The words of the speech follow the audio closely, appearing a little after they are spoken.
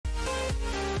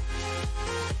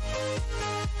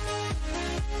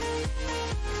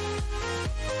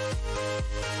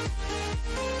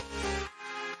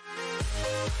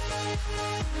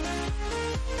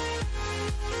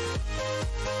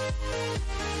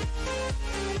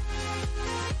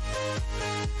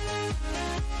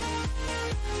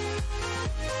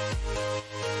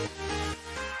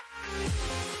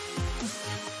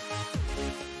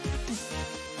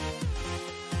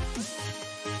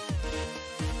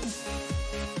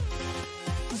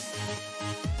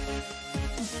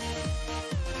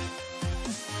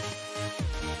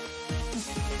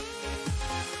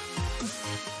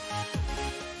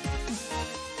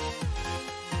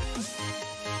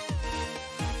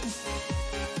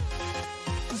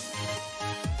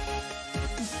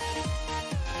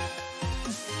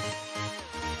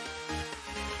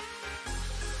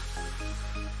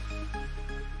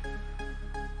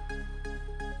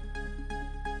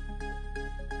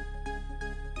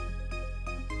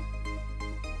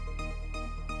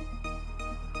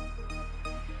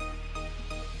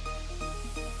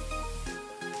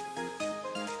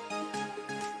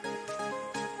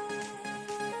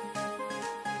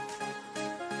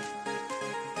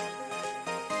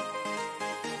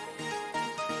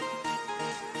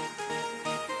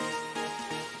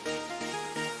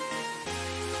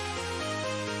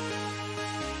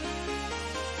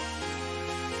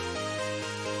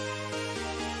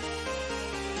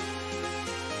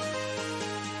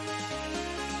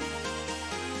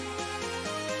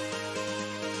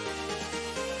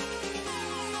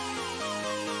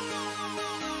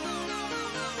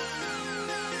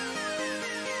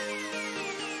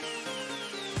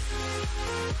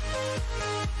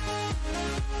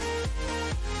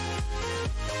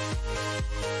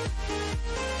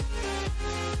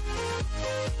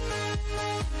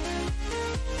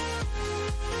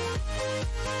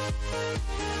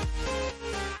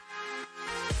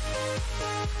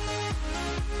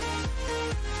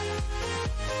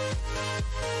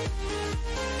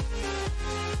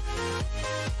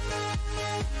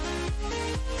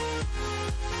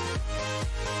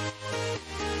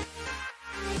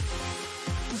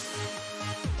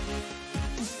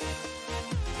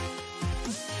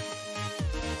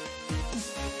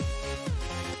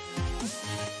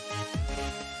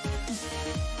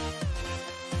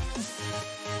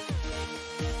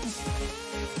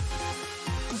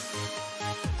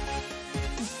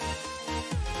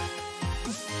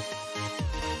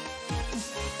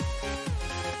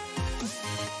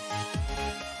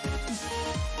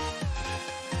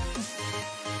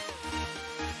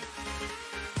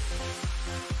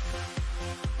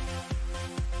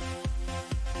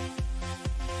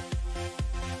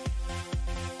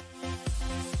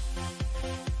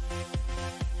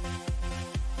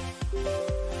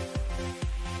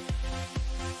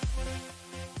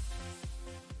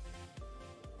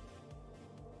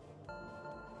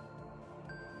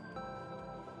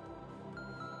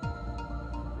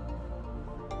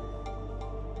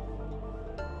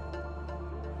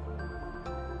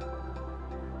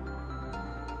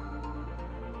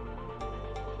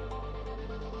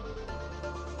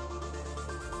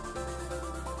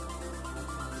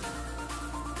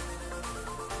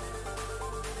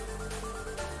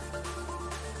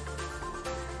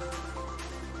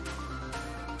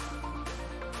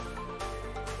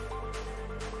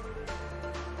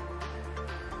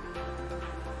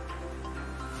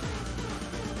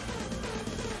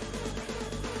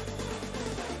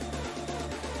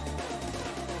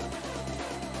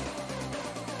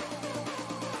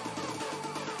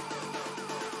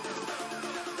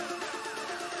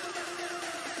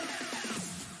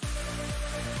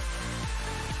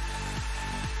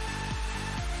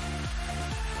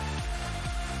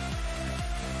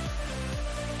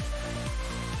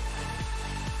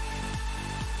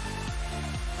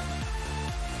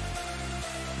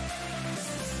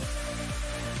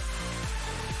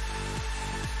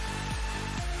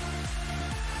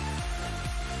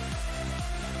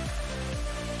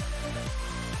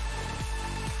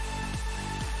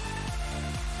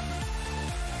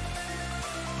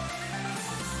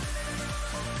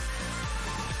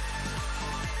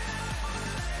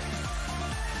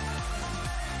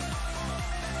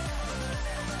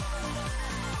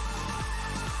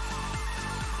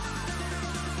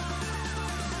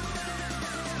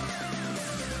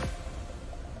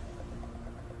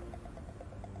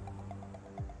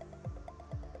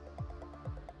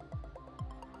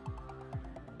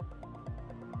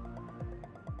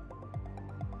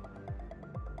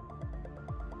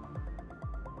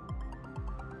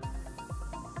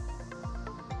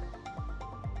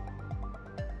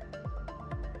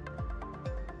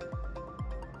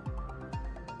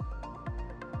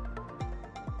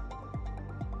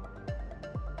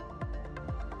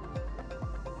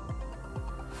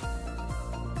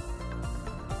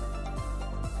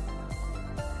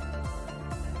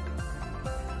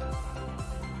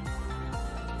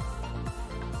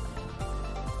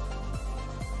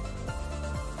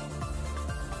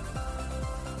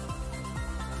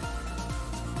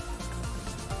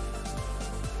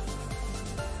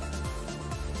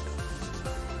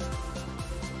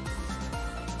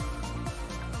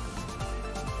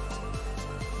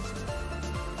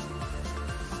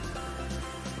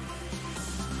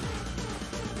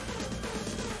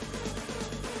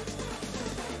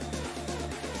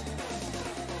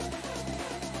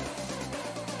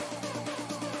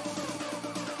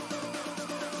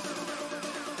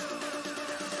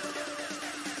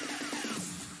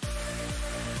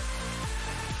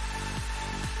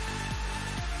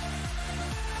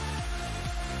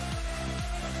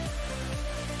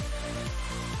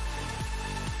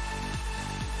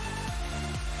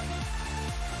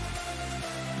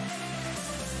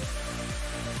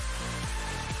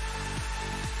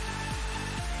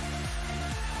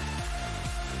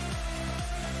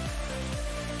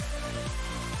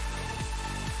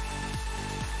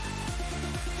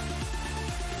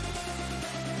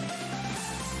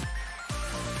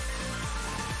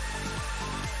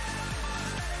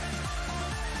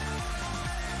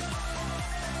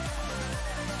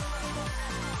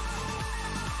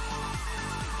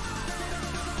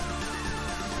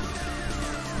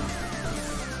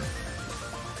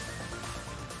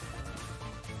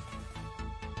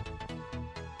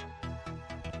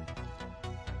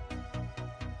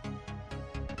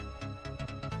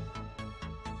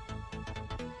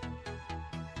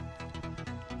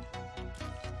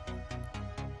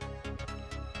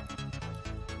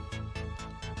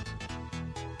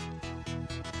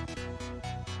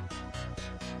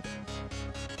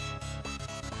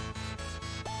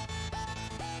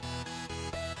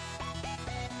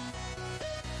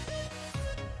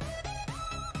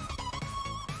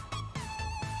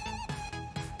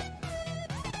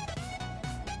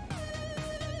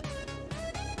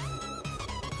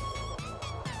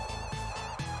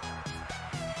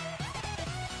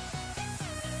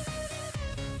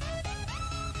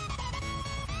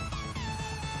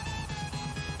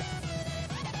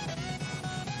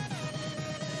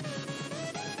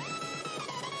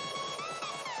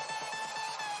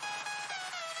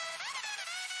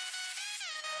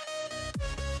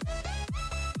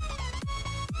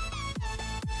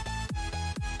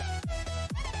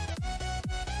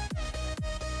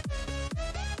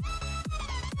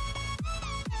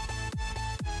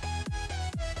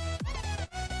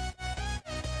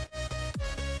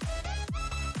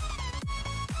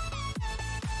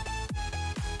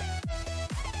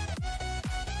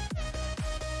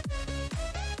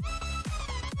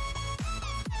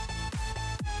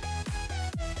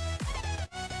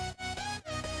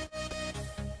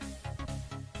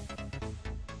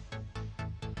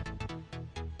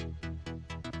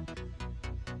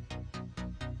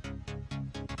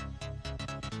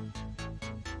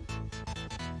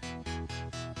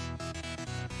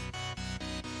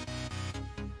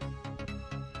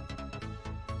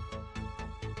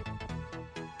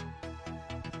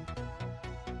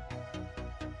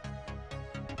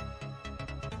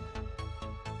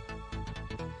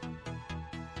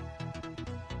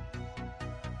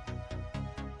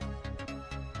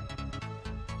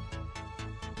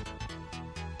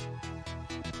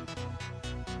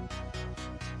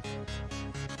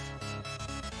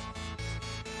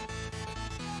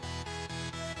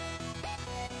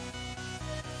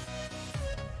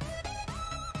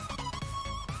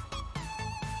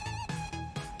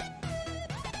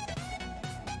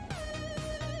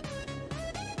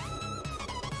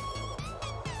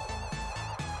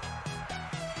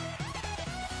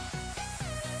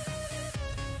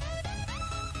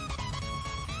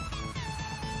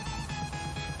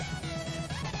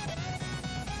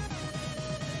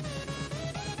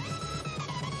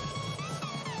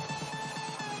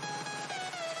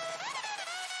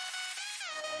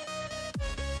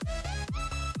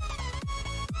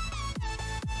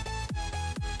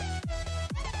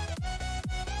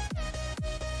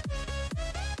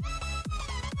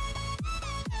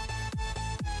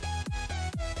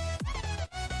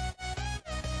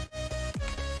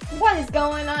What is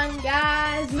going on,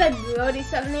 guys?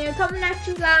 Brody7 here, coming at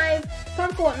you live from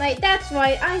Fortnite. That's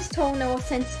right, I stole no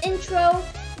sense intro,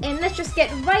 and let's just get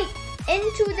right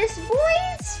into this,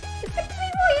 boys. The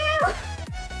Victory Royale.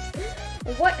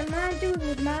 What am I doing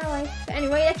with my life? But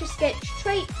anyway, let's just get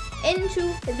straight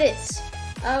into this.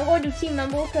 We're going to do team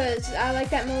rumble because I like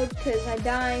that mode because I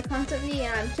die constantly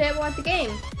and I'm terrible at the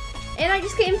game. And I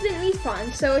just get infinite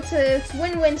respawn, so it's a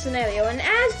win-win scenario. And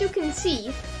as you can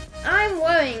see, I'm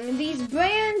wearing these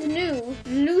brand new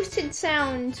Lucid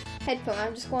Sound headphones.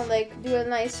 I'm just going to like do a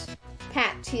nice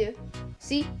pat here.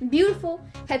 See, beautiful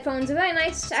headphones, are very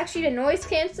nice. Actually, the noise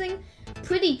canceling,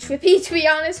 pretty trippy to be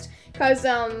honest, because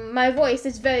my voice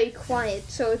is very quiet.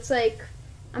 So it's like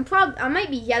I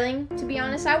might be yelling to be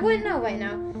honest. I wouldn't know right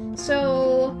now.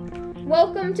 So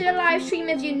welcome to the live stream.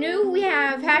 If you're new, we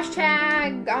have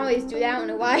hashtag, I always do that, I don't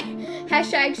know why,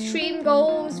 hashtag stream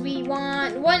goals. We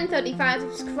want 135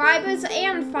 subscribers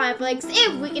and 5 likes.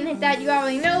 If we can hit that, you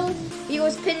already know, we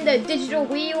always pin the digital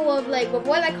wheel of like,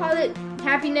 what I call it,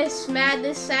 happiness,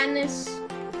 madness, sadness.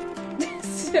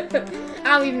 I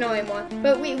don't even know anymore.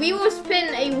 But we will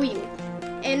spin a wheel,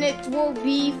 and it will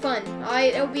be fun,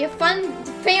 alright? It'll be a fun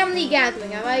family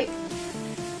gathering, alright?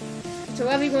 So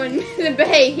everyone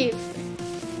behave.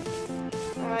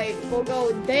 Alright, we'll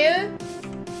go there,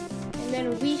 and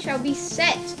then we shall be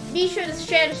set. Be sure to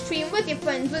share the stream with your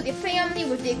friends, with your family,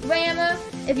 with your grandma.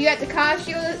 If you're at the car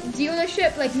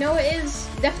dealership, like Noah is,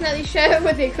 definitely share it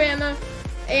with your grandma.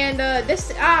 And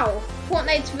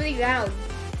Fortnite's really loud.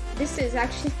 This is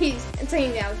actually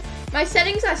insanely loud. My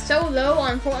settings are so low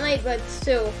on Fortnite, but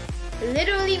still,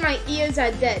 literally my ears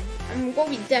are dead. I'm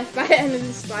gonna be deaf by the end of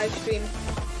this live stream.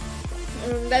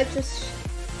 Let's just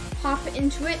hop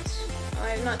into it.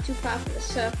 I'm not too far from the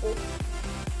circle.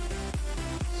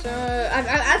 So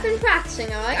I've been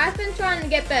practicing. I've been trying to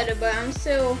get better, but I'm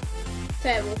still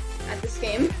terrible at this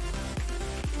game.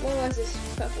 What was this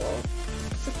purple?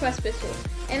 Suppress pistol.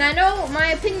 And I know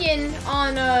my opinion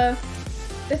on the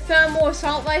thermal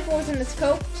assault rifles and the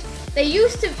scopes. They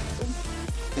used to,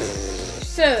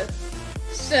 sir,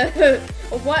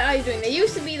 what are you doing? They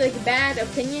used to be like bad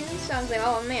opinions. I was like,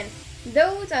 oh man,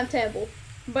 those are terrible.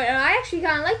 But I actually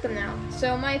kind of like them now.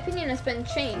 So my opinion has been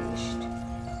changed.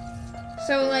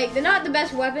 So like, they're not the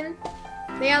best weapon.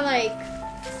 They are like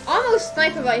almost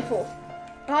sniper rifle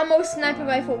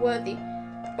worthy.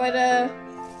 But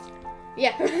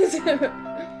yeah.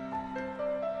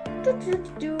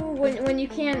 When you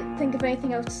can't think of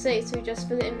anything else to say, so you just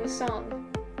fill it in with song.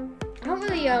 I don't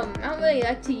really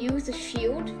like to use the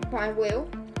shield, but I will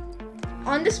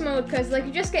on this mode because like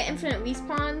you just get infinite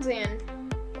respawns and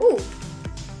ooh,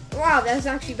 wow, that's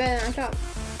actually better than I thought.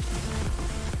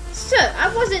 Sir,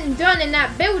 I wasn't done in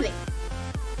that building.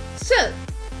 Sir,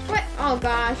 what? Oh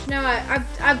gosh, no,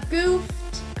 I've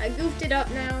goofed. I goofed it up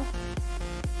now.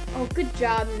 Oh, good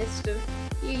job, mister.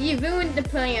 You ruined the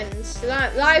plans.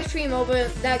 Live stream over.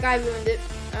 That guy ruined it.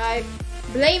 I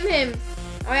blame him.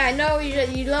 Alright, I know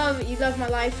you love my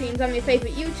live streams. I'm your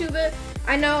favorite YouTuber.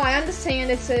 I know. I understand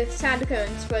it's a sad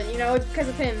occurrence, but you know it's because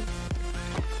of him.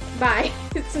 Bye.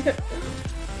 Let's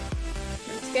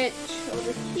get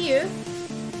over here.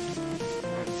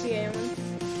 I don't see anyone.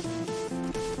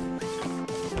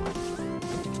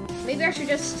 Maybe I should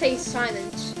just stay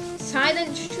silent.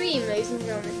 Silent stream, ladies and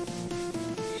gentlemen.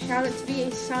 Shout it to be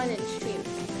a silent stream.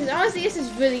 Because honestly, this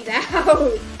is really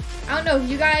loud. I don't know if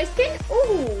you guys can.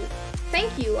 Ooh,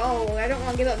 thank you. Oh, I don't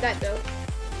want to give up that though.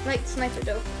 I like the sniper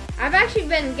though. I've actually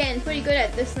been getting pretty good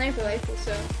at this sniper rifle,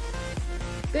 so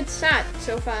good start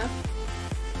so far.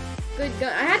 Good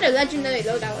gun. I had a legendary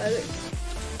loadout earlier.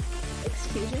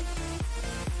 Excuse me.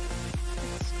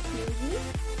 Excuse me.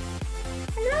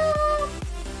 Hello.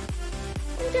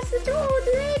 I'm just a old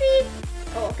lady.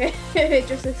 Oh, okay.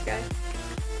 Just this guy.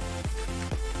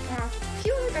 I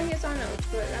feel like I hear someone else,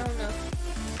 but I don't know.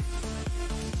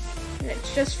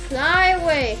 Let's just fly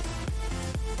away.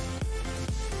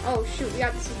 Oh shoot, we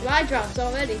got the supply drops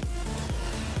already.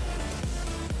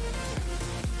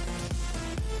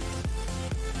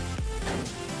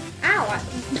 Ow!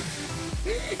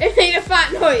 It made a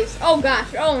fat noise. Oh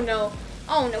gosh, oh no.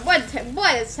 Oh no, what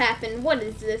has happened? What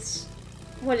is this?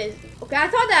 What is it? Okay, I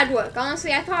thought that'd work.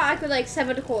 Honestly, I thought I could like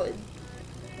sever the cord.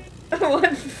 What?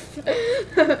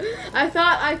 I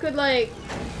thought I could like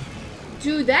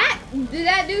do that. Did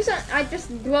that do something? I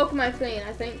just broke my plane.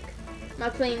 I think my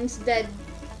plane's dead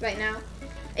right now.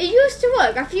 It used to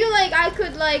work. I feel like I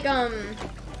could like I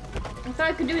thought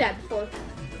I could do that before.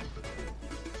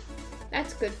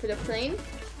 That's good for the plane.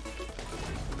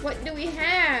 What do we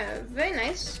have? Very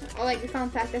nice. I like the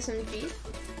compact SMG.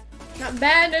 Not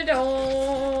bad at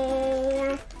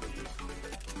all.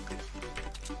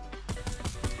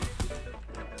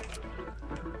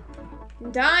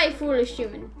 Die, foolish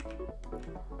human.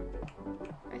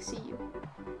 I see you.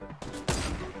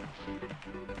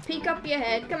 Peek up your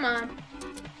head, come on.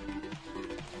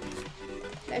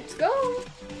 Let's go.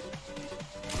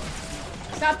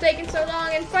 Stop taking so long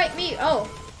and fight me. Oh.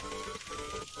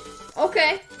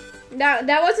 Okay. That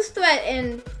was a threat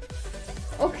and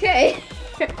okay.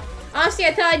 Honestly,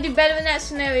 I thought I'd do better in that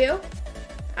scenario.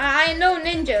 I know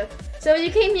ninja. So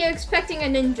you came here expecting a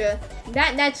ninja.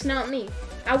 That's not me.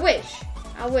 I wish.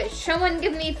 Someone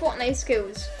give me Fortnite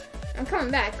skills. I'm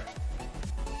coming back.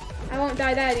 I won't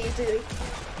die that easily.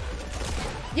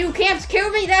 You can't kill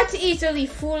me that easily,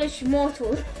 foolish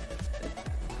mortal.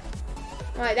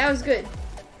 Alright, that was good.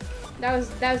 That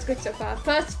was good so far.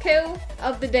 First kill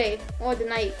of the day or the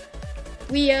night.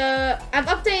 I've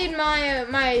updated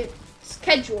my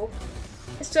schedule.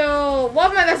 So one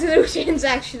of my resolutions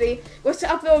actually was to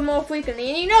upload more frequently.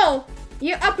 And you know,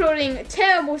 you're uploading a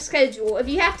terrible schedule if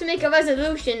you have to make a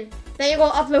resolution that you're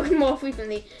gonna upload more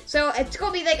frequently. So it's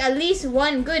gonna be like at least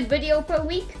one good video per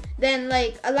week, then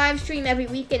like a live stream every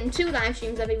weekend, 2 live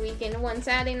streams every weekend, one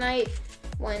Saturday night,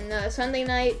 one Sunday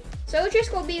night. So it's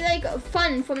just gonna be like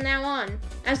fun from now on.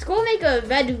 I was gonna make a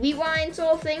Red Rewind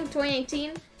sort of thing,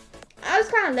 2018. I was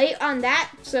kind of late on that,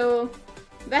 so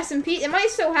rest in peace. It might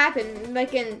still happen,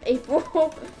 like in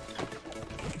April.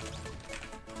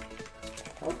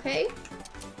 Okay.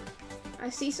 I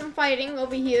see some fighting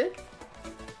over here.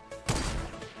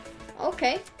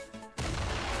 Okay.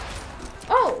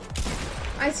 Oh!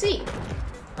 I see.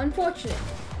 Unfortunate.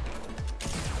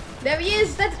 There he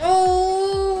is. That's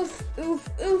oof, oof,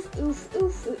 oof, oof, oof,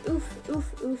 oof, oof,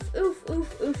 oof, oof,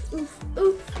 oof, oof, oof,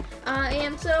 oof. I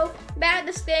am so bad at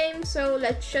this game, so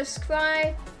let's just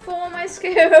cry for my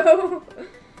skill.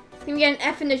 Can we get an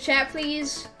F in the chat,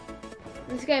 please?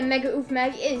 Let's get a mega oof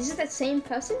Maggie. Is it that same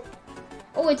person?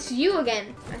 Oh, it's you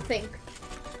again, I think.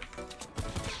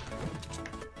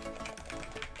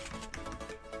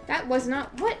 That was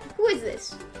not what? Who is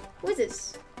this? Who is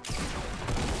this?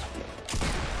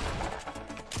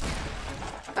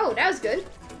 Oh, that was good.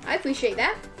 I appreciate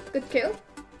that. Good kill.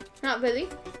 Not really.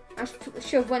 I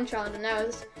should have one-shot him. That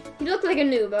was. He looked like a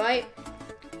noob, alright?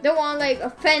 Don't want to like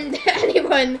offend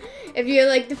anyone if you're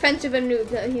like defensive and noob.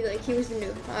 He was a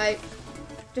noob. Alright,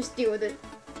 just deal with it.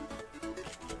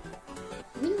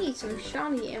 We need some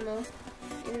shiny ammo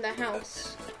in the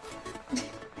house.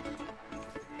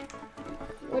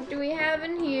 What do we have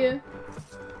in here?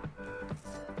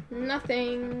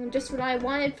 Nothing. Just what I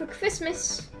wanted for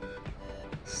Christmas.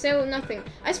 So nothing.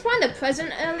 I spawned a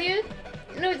present earlier.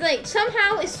 You know, like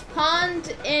somehow it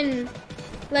spawned in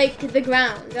like the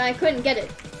ground and I couldn't get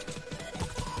it.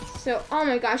 So, oh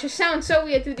my gosh, it sounds so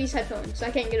weird through these headphones. I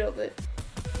can't get over it.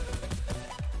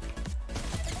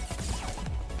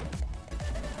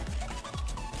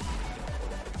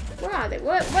 Where are they?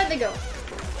 Where'd they go?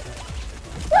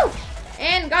 Woo!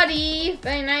 And Gotti!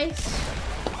 Very nice.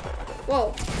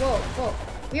 Whoa, whoa, whoa.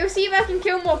 We'll see if I can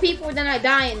kill more people than I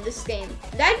die in this game.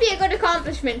 That'd be a good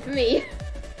accomplishment for me.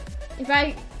 If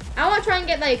I want to try and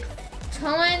get like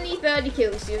 20, 30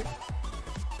 kills here.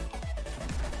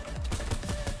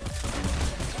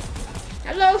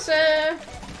 Hello, sir.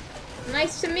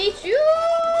 Nice to meet you.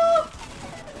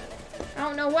 I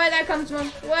don't know where that comes from.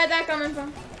 Where that coming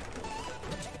from?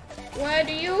 Where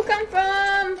do you come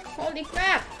from? Holy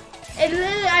crap. It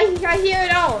literally, I hear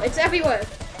it all. It's everywhere.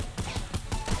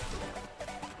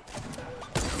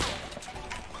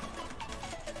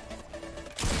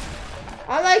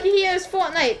 All I can hear is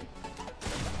Fortnite.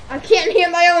 I can't hear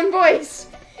my own voice.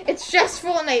 It's just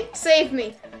Fortnite. Save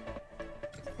me.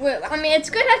 Well, I mean, it's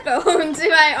good headphones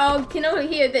if I can only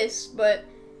hear this, but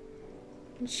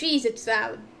jeez, it's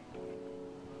loud.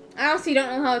 I honestly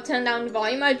don't know how to turn down the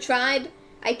volume. I tried.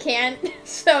 I can't.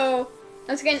 So,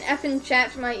 let's get an F in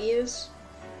chat for my ears.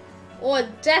 Or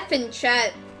deaf in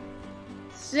chat.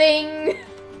 Sing.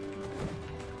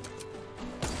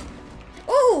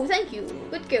 Oh, thank you.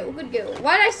 Good kill, good kill.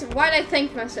 Why'd I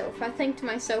thank myself? I thanked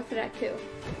myself for that kill.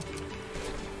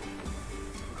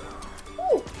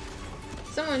 Ooh.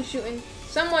 Someone's shooting.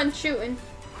 Someone's shooting.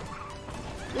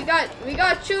 We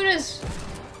got shooters.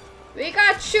 We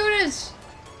got shooters.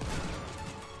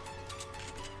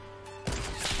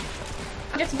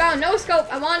 Just about no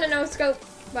scope. I want a no scope,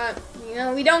 but you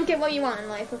know we don't get what you want in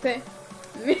life. Okay,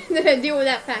 deal with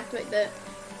that fact right there.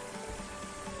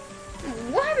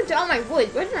 What happened to all my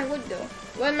wood? Where did my wood go?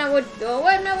 Where'd my wood go?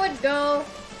 Where'd my wood go?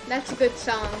 That's a good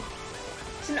song.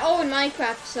 It's an old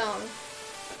Minecraft song.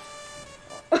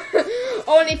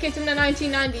 Only kids from the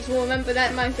 1990s will remember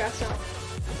that Minecraft song.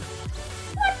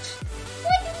 What?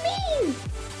 What do you mean?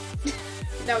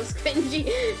 That was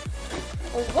cringy.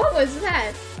 Oh, what was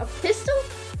that? A pistol?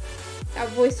 That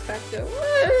voice factor.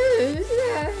 What is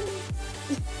that?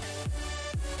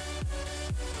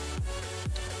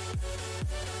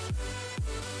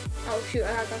 Oh shoot,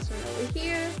 I got some over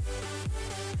here.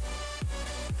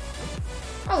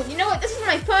 Oh, you know what? This is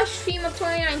my first stream of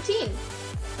 2019.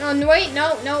 No, wait,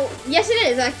 no. Yes, it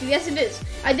is, actually. Yes, it is.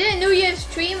 I did a New Year's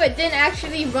stream, but didn't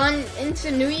actually run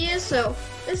into New Year's, so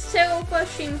this is the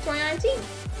first stream of 2019.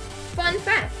 Fun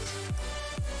fact.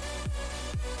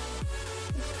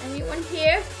 Is anyone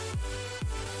here?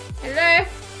 Hello?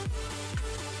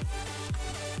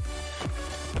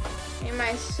 Am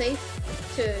I safe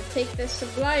to take this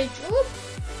supply drop?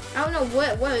 I don't know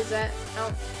what is that.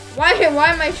 Why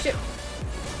am I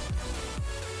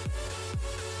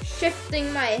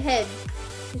shifting my head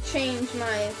to change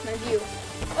my view?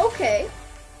 Okay,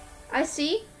 I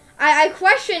see. I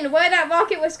questioned where that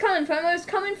rocket was coming from. It was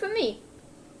coming from me.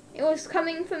 It was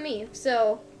coming from me.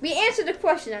 So we answered the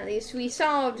question at least. We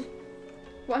solved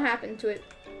what happened to it.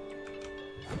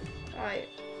 Alright.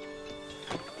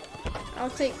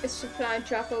 I'll take the supply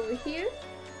drop over here.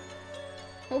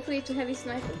 Hopefully it's a heavy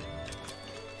sniper.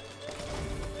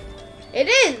 It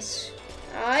is!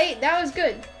 Alright, that was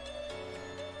good.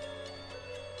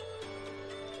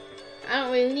 I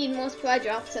don't really need more supply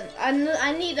drops. And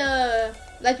I need a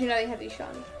legendary heavy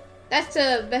shotgun. That's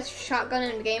the best shotgun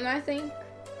in the game, I think.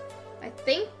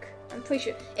 I'm pretty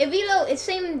sure. It reload. It's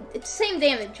the same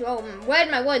damage. Oh, where'd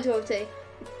my words go, Tay?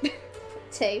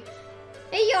 Tay.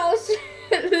 Hey, y'all,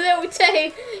 little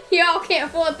Tay. Y'all can't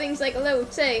afford things like a little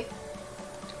Tay.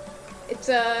 It's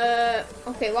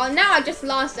okay. Well, now I just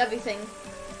lost everything.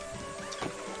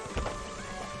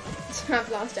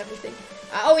 I've lost everything.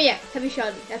 Oh yeah, heavy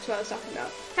shotgun. That's what I was talking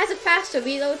about. Has a faster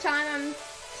reload time, I'm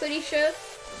pretty sure.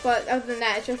 But other than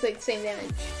that, it's just like the same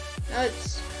damage. Now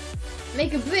let's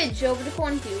make a bridge over the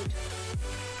cornfield.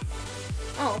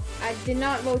 Oh, I did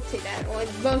not rotate that, or I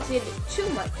rotated it too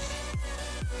much.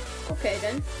 Okay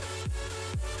then.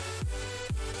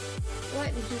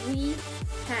 What do we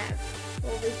have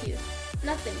over here?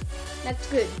 Nothing. That's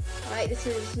good. Alright, this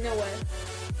is nowhere.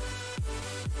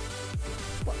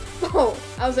 Oh,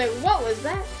 I was like, what was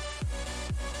that?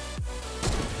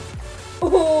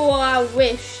 Oh, I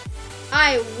wish.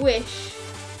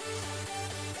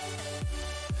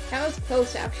 That was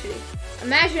close, actually.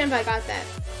 Imagine if I got that.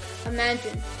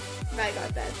 Imagine if I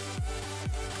got that.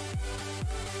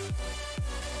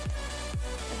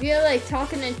 If you're like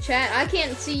talking in chat, I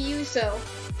can't see you, so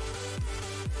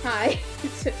hi.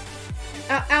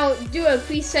 I'll do a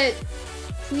preset?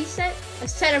 A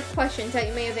set of questions that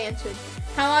you may have answered.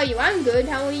 How are you? I'm good.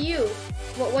 How are you?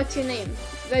 What's your name?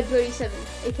 Red Brody 7,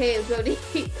 aka Brody.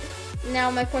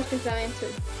 Now my questions are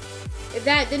answered. If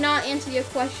that did not answer your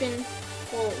question,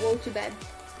 well, too bad.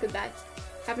 Goodbye.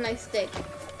 Have a nice day.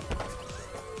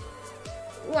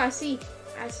 Oh, I see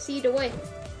the way.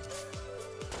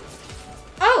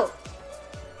 Oh!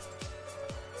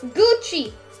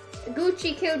 Gucci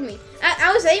killed me.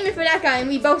 I was aiming for that guy and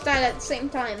we both died at the same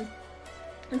time.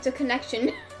 It's a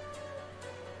connection.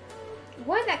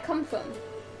 Where'd that come from?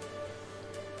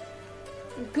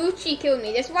 Gucci killed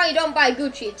me. That's why you don't buy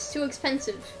Gucci. It's too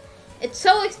expensive. It's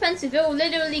so expensive, it will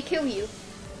literally kill you.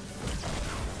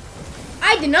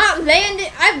 I did not land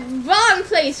it. Wrong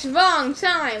place, wrong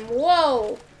time.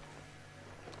 Whoa.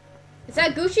 Is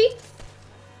that Gucci?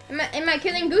 Am I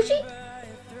killing Gucci?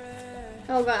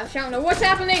 Oh gosh, I don't know what's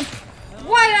happening.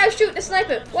 Why did I shoot the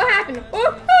sniper? What happened?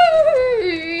 Oh,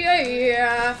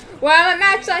 yeah. Where are my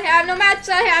mats? I have no mats.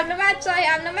 I have no mats. I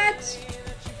have no mats.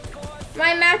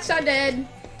 My mats are dead.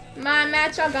 My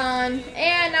mats are gone.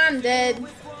 And I'm dead.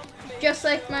 Just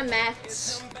like my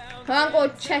mats. I'll go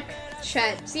check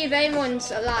chat. See if anyone's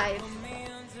alive.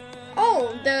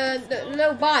 Oh, the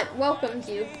little bot welcomes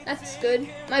you. That's good.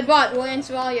 My bot will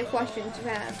answer all your questions you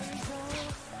have.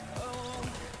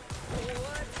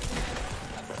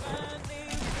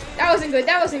 That wasn't good.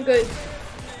 That wasn't good.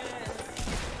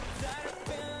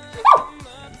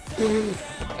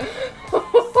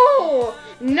 Oh!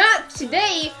 Not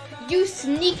today, you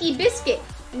sneaky biscuit.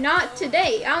 Not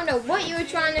today. I don't know what you were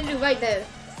trying to do right there.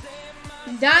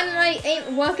 Dynamite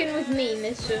ain't working with me,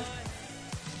 mister.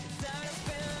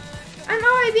 I'm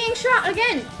already being shot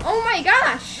again. Oh my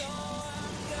gosh.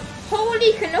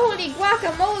 Holy cannoli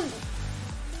guacamole.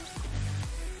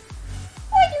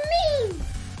 What do you mean?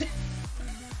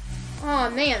 Oh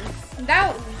man,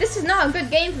 this is not a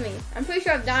good game for me. I'm pretty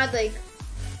sure I've died like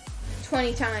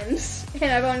 20 times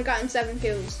and I've only gotten 7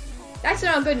 kills. That's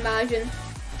not a good margin.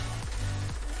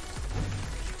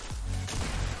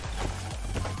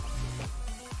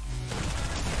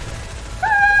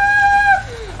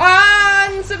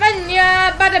 On Savannah,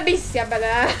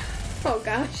 Oh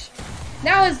gosh.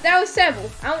 That was terrible.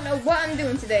 I don't know what I'm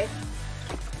doing today.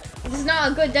 This is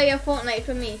not a good day of Fortnite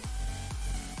for me.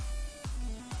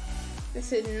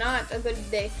 This is not a good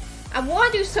day. I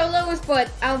want to do solos,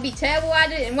 but I'll be terrible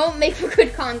at it and won't make for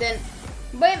good content.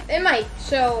 But it might,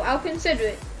 so I'll consider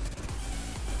it.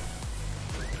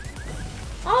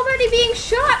 Already being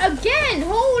shot again!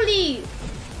 Holy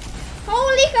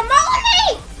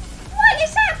camole! What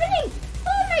is happening?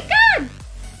 Oh my god!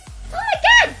 Oh my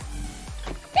god!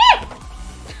 Yeah!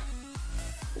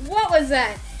 What was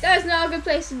that? That is not a good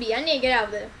place to be. I need to get out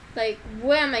of there. Like,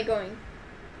 where am I going?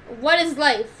 What is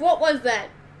life? What was that?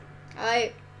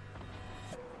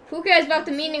 Who cares about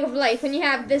the meaning of life when you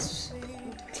have this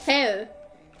terror?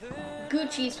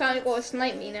 Gucci's probably gonna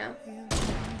snipe me now.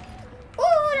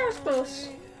 Oh, that was close.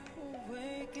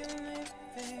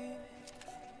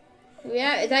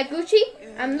 Yeah, is that Gucci?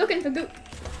 I'm looking for Gucci.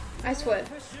 I swear.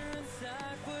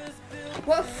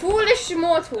 What foolish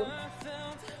mortal.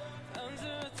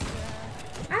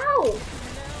 Ow!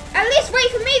 At least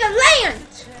wait for me to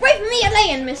land! Wait for me to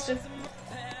land, mister.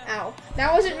 Ow.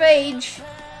 That wasn't rage.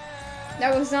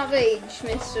 That was not rage,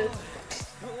 mister.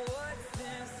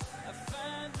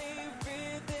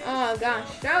 Oh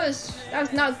gosh, that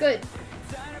was not good.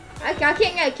 I can't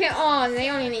get a kill. Oh, they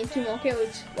only need 2 more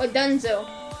kills. We're donezo.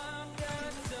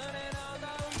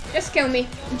 Just kill me.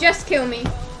 Just kill me.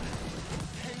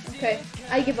 Okay,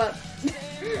 I give up.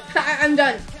 I'm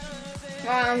done.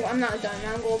 Well, I'm not done.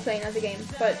 I'm going to play another game.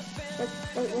 But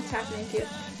what's happening here?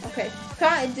 Okay,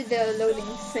 thought I did the loading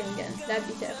thing again. That'd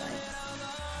be terrifying.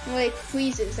 Like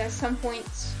freezes at some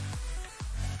points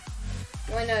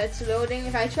when it's loading.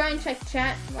 If I try and check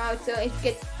chat, wow, it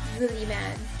gets really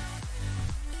mad.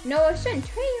 Noah sent,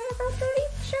 hey, I'm about to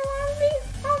leave the show. I'll be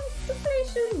home to play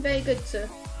soon. Very good, sir.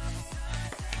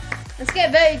 Let's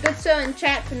get very good, sir, in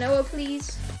chat for Noah,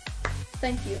 please.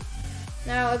 Thank you.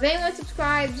 Now, if anyone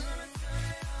subscribed,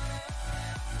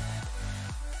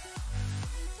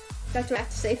 that's what I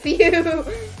have to say for you.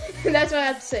 That's what I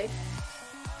have to say.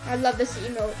 I love this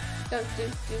emote. Do.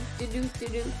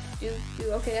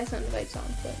 Okay, that's not the right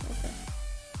song, but okay.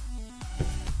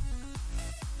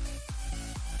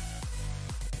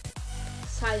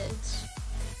 Silence.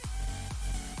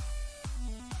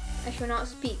 I shall not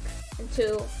speak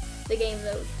until the game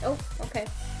loads. Oh, okay.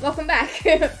 Welcome back.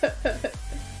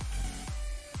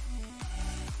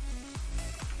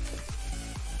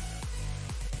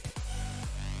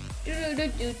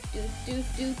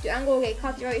 I'm gonna get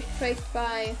copyright striked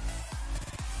by.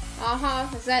 Aha,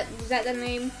 is that the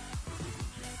name?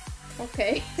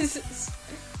 Okay. This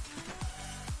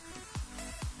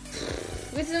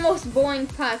is the most boring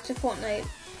part of Fortnite.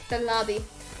 The lobby.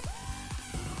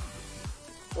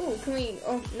 Ooh, can we?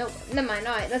 Oh no, never mind.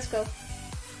 All right, let's go.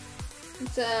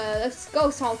 Let's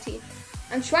go, Salty.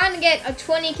 I'm trying to get a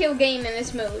 20 kill game in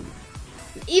this mode.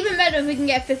 Even better if we can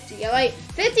get 50. Alright,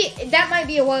 50. That might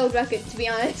be a world record, to be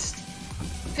honest.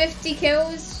 50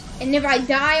 kills, and if I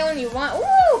die only one,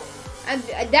 ooh,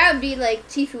 that would be like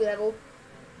Tifu level.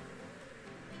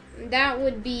 That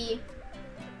would be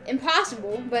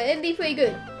impossible, but it'd be pretty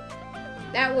good.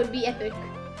 That would be epic.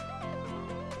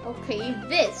 Okay,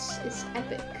 this is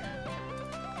epic.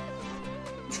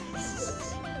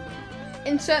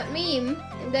 Insert meme,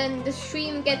 and then the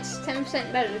stream gets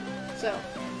 10% better. So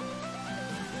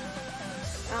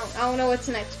I don't know what's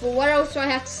next, but what else do I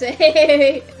have to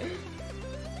say?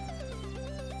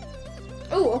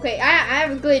 Oh, okay. I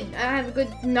have a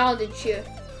good knowledge here.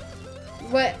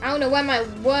 But I don't know where my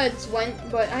words went,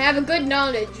 but I have a good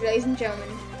knowledge, ladies and gentlemen.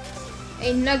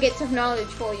 A nugget of knowledge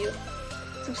for you.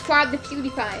 Subscribe to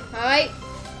PewDiePie, alright?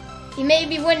 He may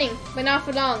be winning, but not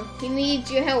for long. He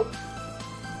needs your help.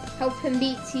 Help him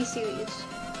beat T-Series.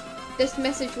 This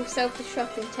message will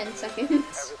self-destruct in 10 seconds.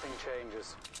 Everything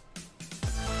changes.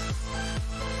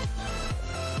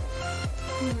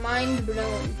 Mind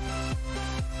blown.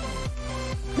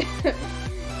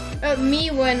 Me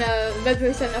when Red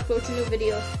Person uploads a new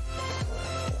video.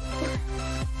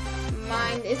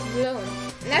 Mind is blown.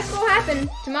 And that's gonna happen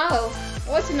tomorrow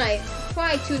or tonight.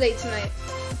 Probably too late tonight.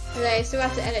 But I still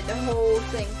have to edit the whole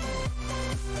thing.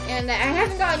 And I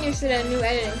haven't gotten used to the new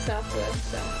editing software,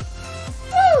 so.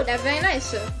 Woo! That's very nice,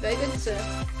 sir. Very good, sir.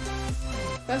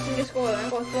 First thing just go. I'm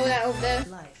gonna throw that over there.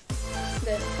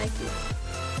 There, thank you.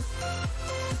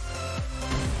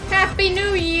 Happy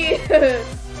New Year!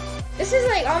 This is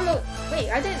like almost. Wait,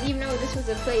 I didn't even know this was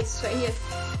a place right here.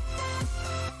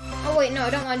 Oh wait, no, I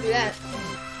don't want to do that.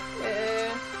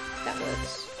 That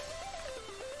works.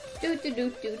 Do.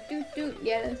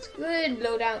 Yeah, that's good.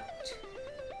 Loadout.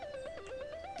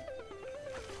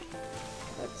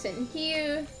 What's in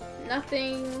here?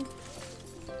 Nothing.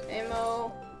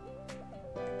 Ammo.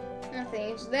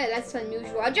 Nothing. It's there. That's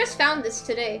unusual. I just found this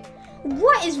today.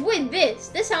 What is with this?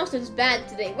 This house is bad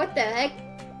today. What the heck?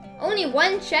 Only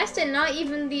one chest and not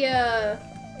even the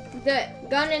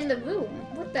gun in the room.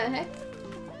 What the heck?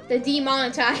 The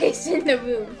demonetized in the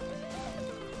room.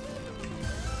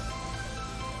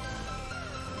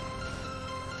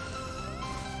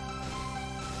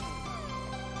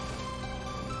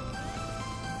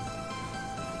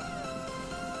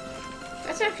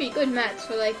 That's actually good mats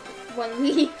for like one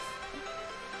leaf.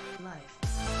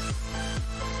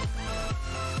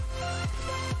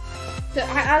 So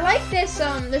I like this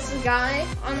this guy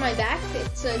on my back.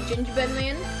 It's a gingerbread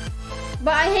man,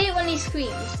 but I hate when he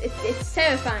screams. It's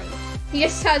terrifying. He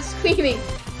just starts screaming,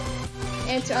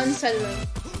 and it's unsettling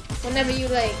whenever you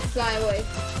like fly away.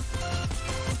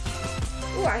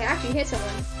 Ooh, I actually hit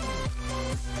someone.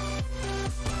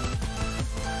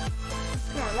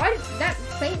 Come on, why that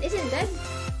plane isn't dead?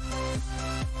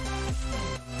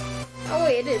 Oh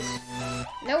wait, it is.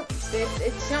 Nope,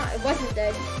 it's not. It wasn't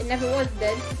dead. It never was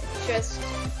dead. It's just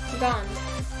gone.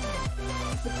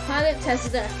 The pilot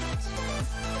has left.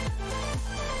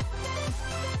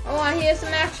 Oh, I hear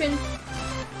some action.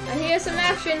 I hear some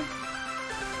action.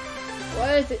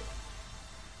 Where is it?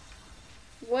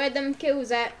 Where them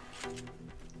kills at?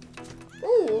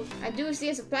 Ooh, I do see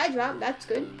a supply drop. That's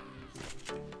good.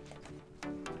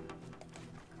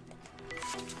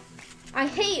 I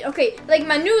hate, okay, like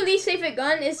my new least favorite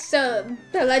gun is the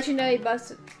legendary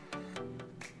bus.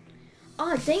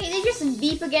 Oh dang it, they just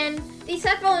beep again. These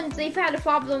headphones, they've had a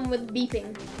problem with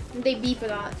beeping. They beep a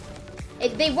lot.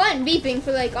 They weren't beeping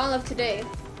for like all of today.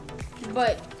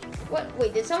 But, what,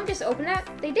 wait, did someone just open that?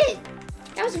 They did.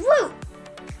 That was rude.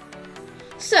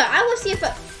 Sir, I will see if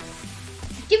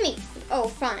give me, oh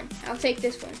fine, I'll take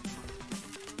this one.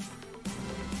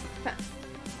 Fine.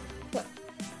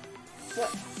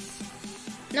 What?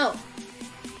 No.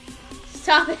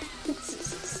 Stop it.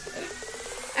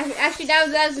 Actually,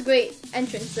 that was a great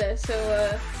entrance there. So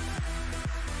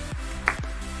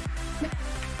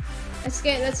let's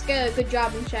get a good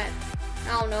job in chat.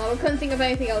 I don't know. I couldn't think of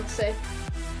anything else to say.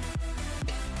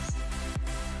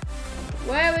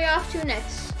 Where are we off to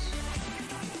next?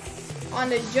 On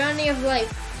the journey of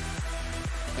life.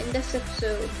 In this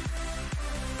episode,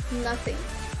 nothing.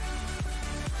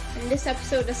 In this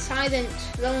episode, a silent,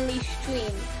 lonely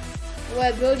stream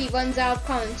where Brody runs out of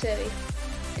commentary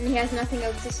and he has nothing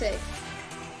else to say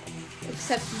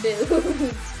except build.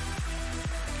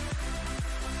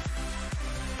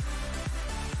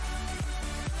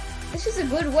 This is a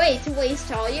good way to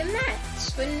waste all your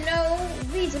mats for no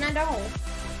reason at all.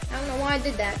 I don't know why I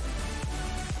did that.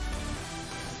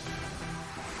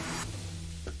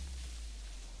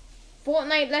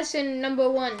 Fortnite lesson number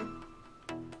 1.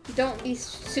 Don't be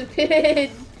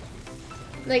stupid.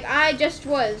 Like I just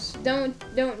was. Don't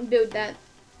build that.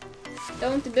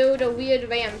 Don't build a weird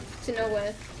ramp to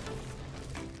nowhere.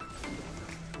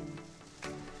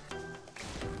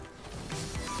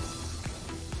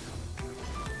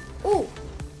 Ooh,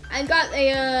 I got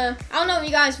a I don't know if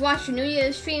you guys watched the New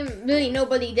Year's stream. Really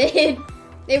nobody did.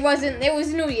 It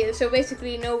was New Year, so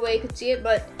basically nobody could see it,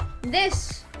 but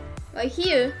this right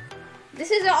here,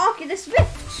 this is an Oculus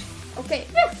Rift. Okay,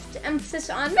 Rift. Emphasis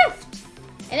on Rift.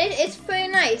 And it's pretty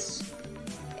nice.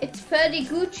 It's pretty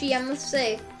Gucci, I must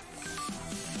say.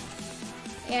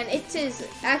 And it is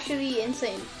actually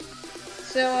insane.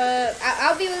 So,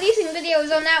 I'll be releasing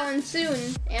videos on that one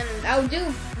soon. And I'll do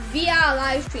VR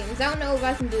live streams. I don't know if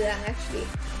I can do that, actually.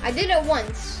 I did it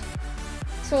once.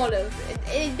 Sort of.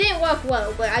 It didn't work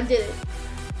well, but I did it.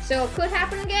 So, it could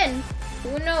happen again.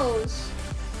 Who knows?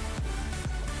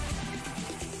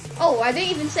 Oh, I didn't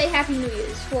even say Happy New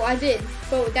Year's. Well, I did,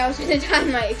 but that was the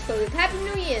time I exploded. Happy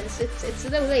New Year's. It's a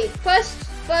little late.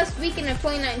 First weekend of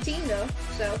 2019 though,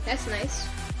 so that's nice.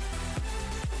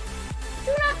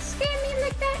 Do not scare me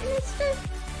like that, mister.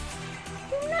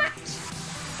 Do not.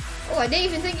 Oh, I didn't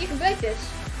even think you could break this.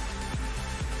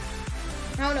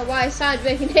 I don't know why I started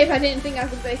breaking it if I didn't think I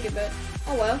could break it, but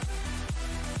oh well.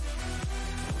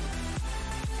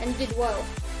 And did well.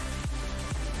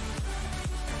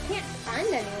 I can't find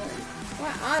anyone.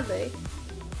 Where are they?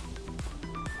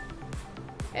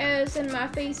 It's in my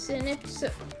face and it's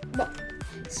what?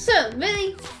 Sir,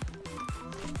 really?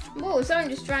 Whoa, someone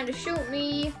just trying to shoot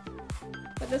me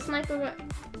with a sniper.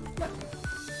 What?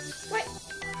 What?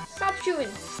 Stop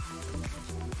shooting.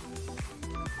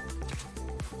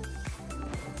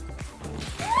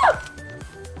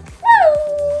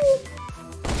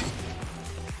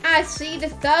 I see the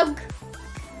thug.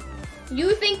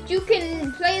 You think you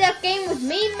can play that game with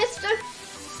me, mister?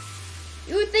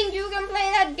 You think you can play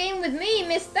that game with me,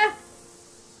 mister?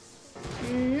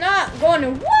 Not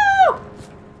gonna. Woo!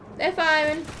 They're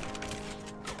firing.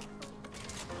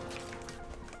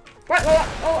 What?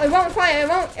 Oh, it won't fire. It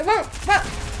won't. What?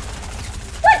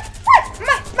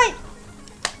 My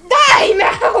die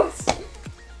mouse!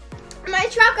 My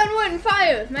shotgun wouldn't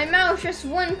fire. My mouse just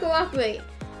wouldn't cooperate.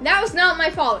 That was not my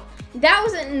fault. That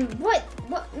wasn't. What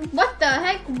the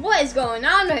heck? What is going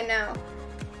on right now?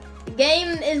 The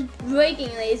game is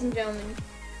breaking, ladies and gentlemen.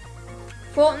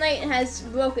 Fortnite has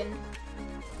broken.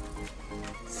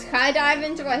 Skydiving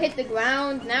until I hit the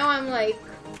ground. Now I'm like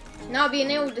not being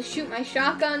able to shoot my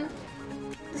shotgun.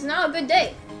 It's not a good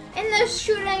day. And they're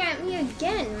shooting at me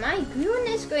again. My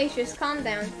goodness gracious, calm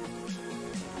down.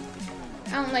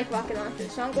 I don't like rocket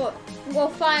launchers, so I'm gonna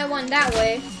fire one that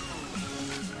way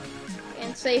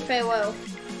and say farewell.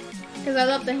 Because I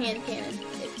love the hand cannon.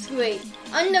 It's great.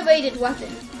 Underrated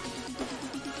weapon.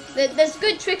 There's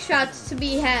good trick shots to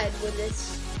be had with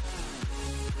this.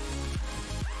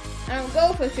 I don't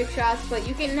go for trick shots, but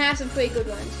you can have some pretty good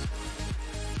ones.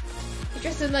 It's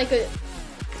just like a...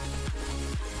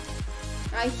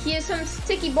 I hear some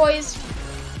sticky boys.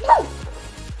 Woo!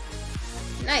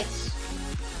 Nice.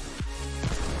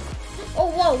 Oh,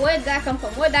 whoa, where did that come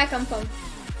from? Where did that come from?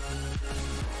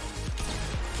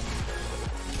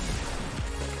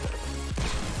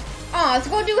 Oh, let's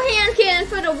go do hand cannon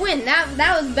for the win. That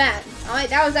was bad. Alright,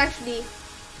 that was actually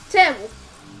terrible.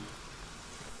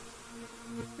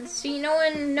 Let's see, no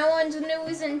one's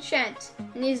news in chat.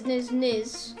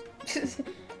 Niz.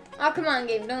 Oh, come on,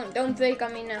 game. Don't break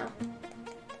on me now.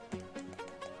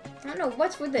 I don't know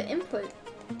what's with the input.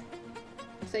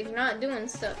 It's like not doing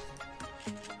stuff.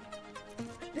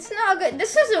 This is not good.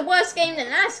 This is a worse game than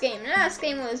last game. The last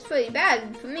game was pretty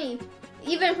bad for me.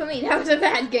 Even for me, that was a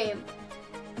bad game.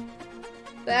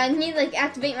 But I need like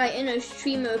activate my inner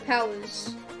streamer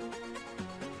powers.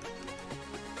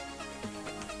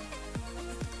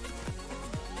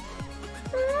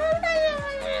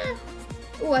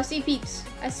 Oh, I see peeps.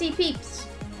 I see peeps.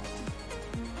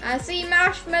 I see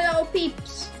marshmallow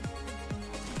peeps.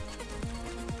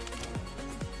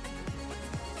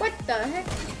 What the heck?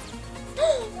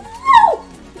 No!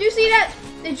 Did you see that?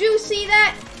 Did you see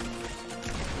that?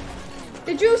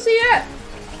 Did you see that?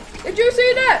 Did you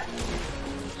see that?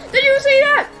 Did you see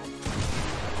that?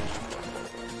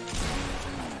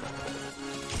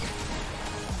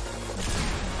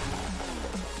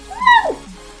 Woo!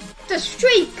 The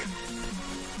streak!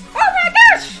 Oh my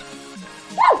gosh!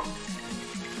 Woo!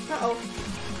 Uh-oh.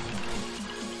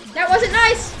 That wasn't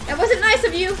nice! That wasn't nice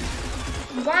of you!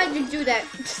 Why did you do that?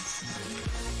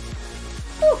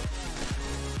 Woo.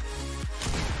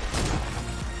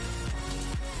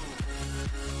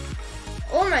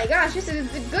 Oh my gosh, this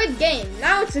is a good game.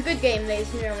 Now it's a good game, ladies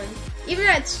and gentlemen. Even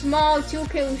that small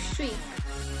 2-kill streak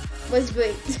was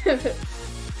great.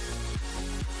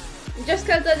 Just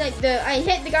cause I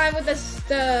hit the guy with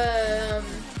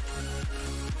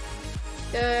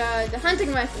the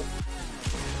hunting rifle.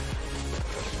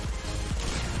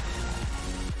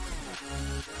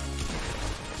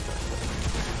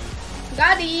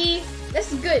 Gotti!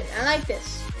 This is good. I like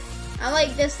this. I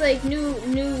like this like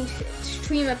new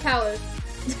stream of power.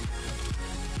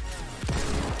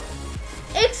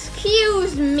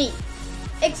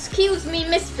 Excuse me,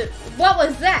 mister. What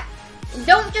was that?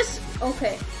 Don't just...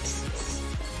 Okay.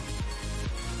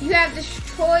 You have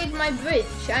destroyed my bridge.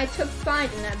 I took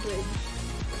pride in that bridge.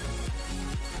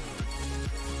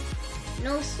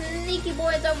 No sneaky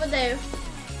boys over there.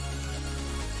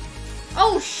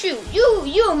 Oh shoot,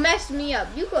 you messed me up.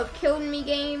 You could have killed me,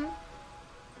 game.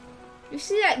 You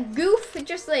see that goof? It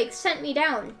just like sent me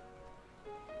down.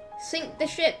 Sink the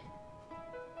ship.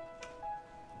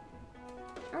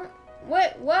 Oh,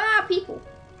 where are people?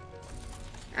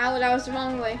 Ow, that was the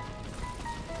wrong way.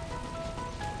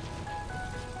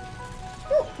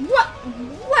 Ooh, what?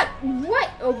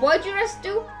 Oh, what'd you just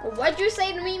do? Or what'd you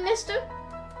say to me, mister?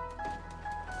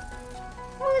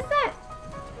 What was that?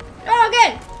 Oh,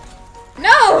 again!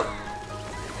 No!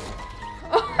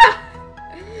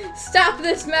 Stop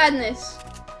this madness.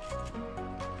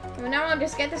 Well, now I'll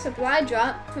just get the supply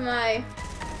drop for my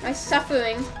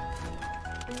suffering.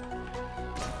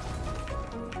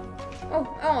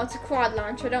 Oh, it's a quad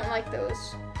launch. I don't like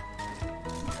those.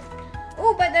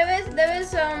 Oh, but there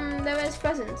is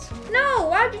presents. No,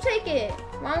 why'd you take it?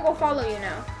 Well, I'm gonna follow you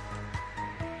now.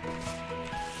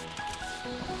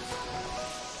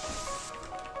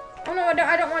 Oh no,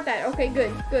 I don't want that. Okay,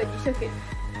 good, you took it.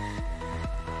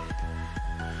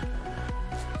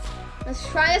 Let's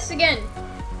try this again.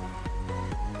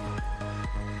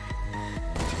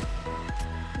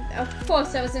 Of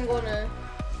course I wasn't gonna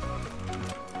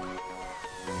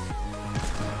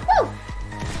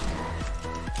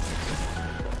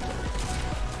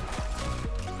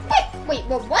Wait,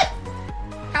 well, what?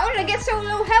 How did I get so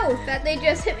low health that they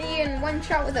just hit me in one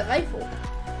shot with a rifle?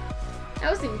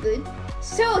 That wasn't good.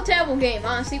 Still a terrible game,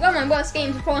 honestly. One of my worst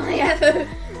games of Fortnite ever.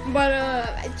 But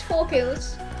it's 4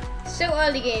 kills. Still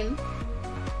early game.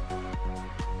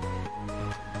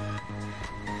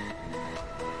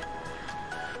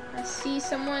 I see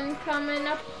someone coming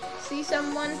up. See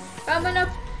someone coming up.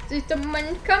 See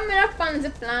someone coming up on the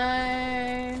zip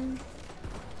line.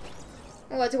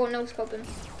 Oh, let's go no scoping.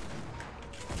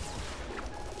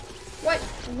 What?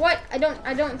 What? I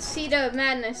don't see the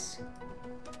madness.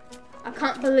 I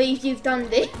can't believe you've done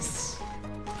this.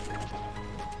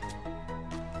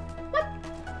 What?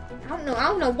 I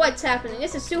don't know what's happening.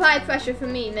 This is too high pressure for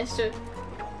me, mister.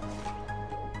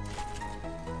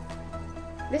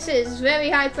 This is very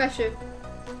high pressure.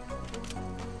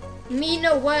 Me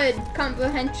no word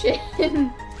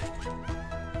comprehension.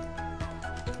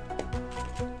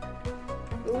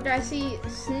 What I see?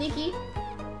 Sneaky.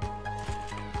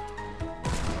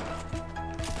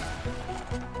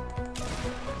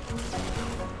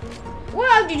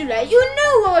 Why would you do that? You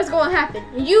knew what was going to happen.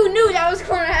 You knew that was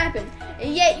going to happen.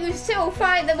 And yet you still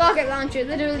fired the rocket launcher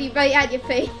literally right at your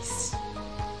face.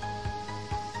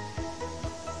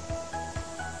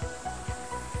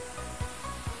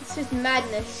 This is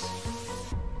madness.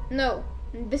 No,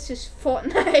 this is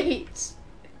Fortnite.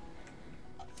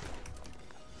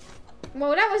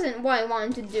 Well, that wasn't what I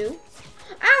wanted to do.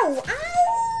 Ow! Ow!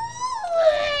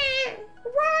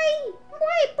 Why?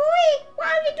 Why, boy?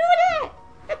 Why would you do that?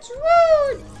 That's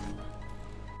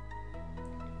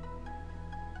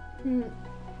rude!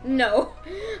 No.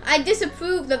 I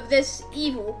disapprove of this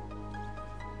evil.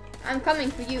 I'm coming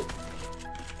for you.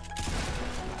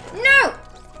 No!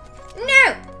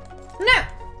 No! No!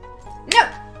 No!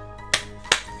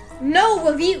 No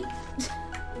review!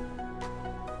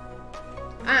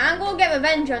 I'm gonna get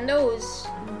revenge on those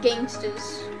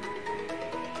gangsters.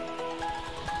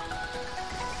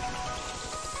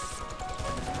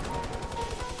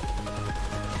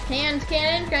 Hand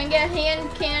cannon? Can I get a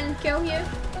hand cannon kill here?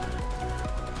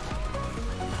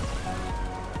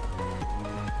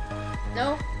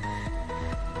 No?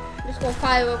 Just go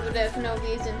fire over there for no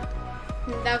reason.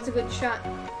 That was a good shot.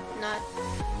 Not.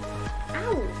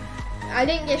 Ow! I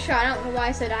didn't get shot. I don't know why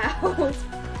I said ow.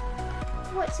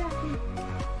 What's happening?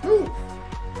 Move!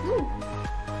 Move!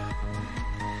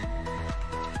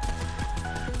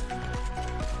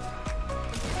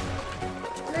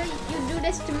 Really? You do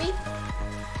this to me?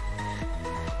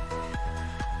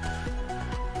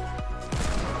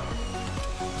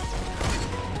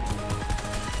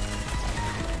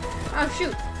 Oh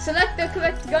shoot! Select the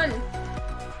correct gun.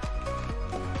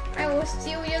 I will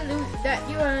steal your loot that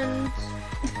you earned.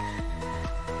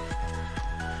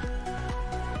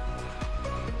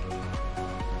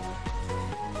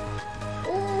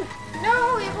 Oh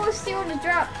no! You will steal the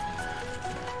drop.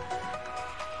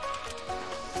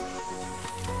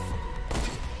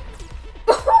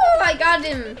 Oh! I got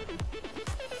him.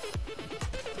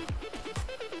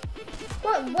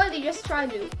 What did he just try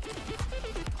to do?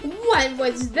 What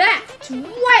was that?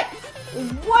 What?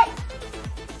 What?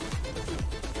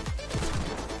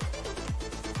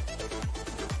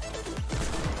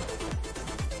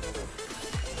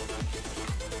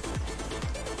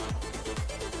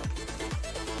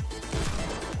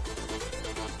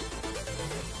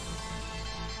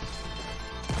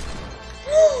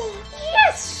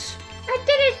 Yes! I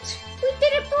did it! We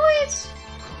did it, boys!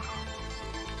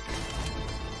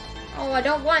 Oh, I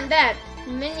don't want that.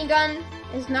 Minigun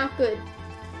is not good.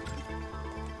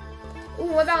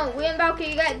 Ooh, we about to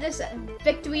get this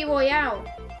victory royale.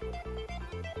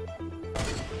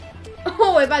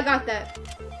 Oh, if I got that.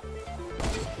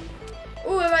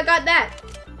 Ooh, if I got that.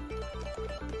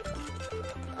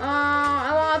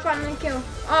 I want a partner kill.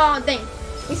 Oh, dang.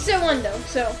 We still won though,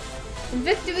 so.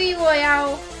 Victory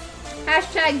royale.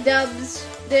 Hashtag dubs.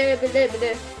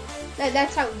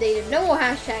 That's outdated. No more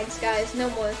hashtags, guys. No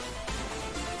more.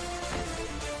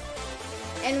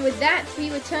 And with that, we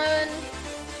return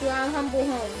to our humble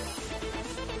home.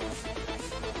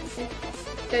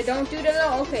 So don't do the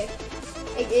low. Okay.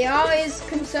 It always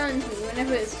concerns me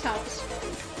whenever it's tops.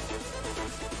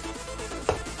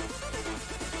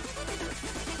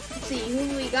 Let's see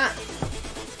who we got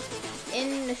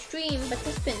in the stream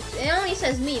participants. It only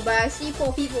says me, but I see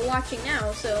 4 people watching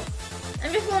now, so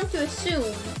I'm just going to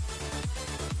assume.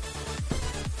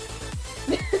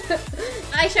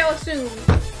 I shall assume.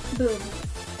 Boom.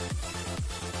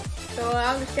 So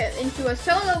I'll just get into a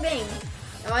solo game.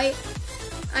 Alright?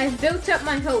 I've built up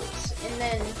my hopes,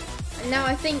 and now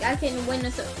I think I can win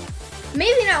a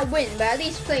maybe not win, but at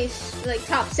least place like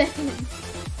top 7.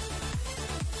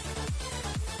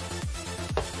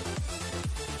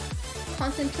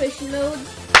 concentration mode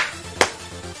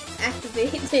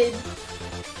activated.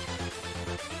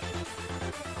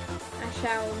 I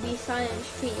shall be silent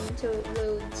stream until it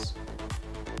loads.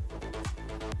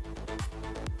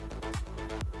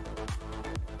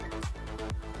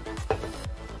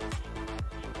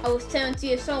 I will 70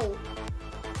 years old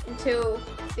until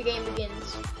the game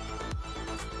begins.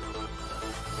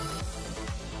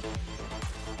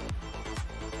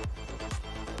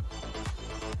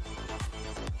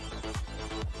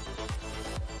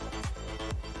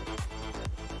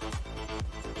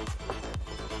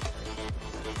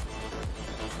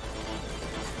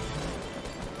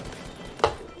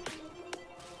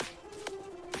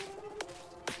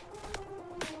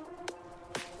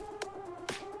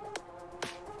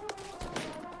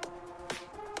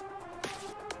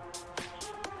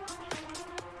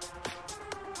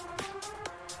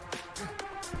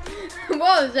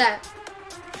 What was that?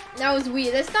 That was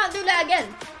weird. Let's not do that again.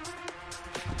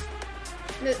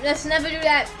 Let's never do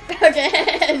that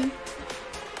again.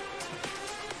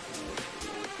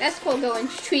 That's called going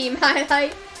stream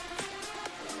highlight.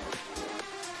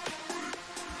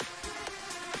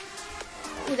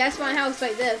 Ooh, that's my house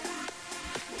right there.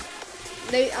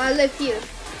 I live here.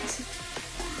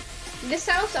 This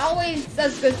house always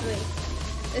does good for me.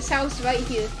 This house right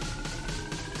here.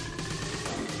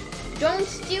 Don't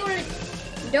steal it.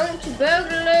 Don't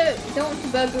burglar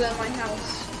my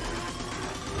house.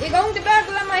 You're going to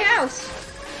burglar my house.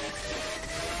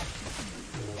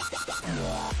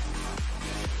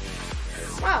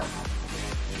 Wow.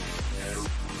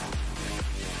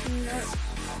 No.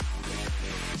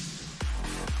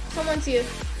 Someone's here.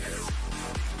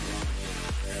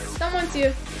 Someone's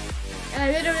here. And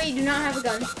I literally do not have a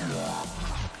gun.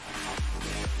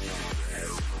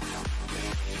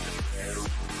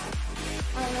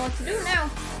 I don't know what to do now.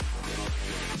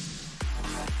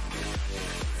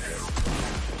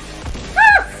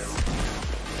 Ah!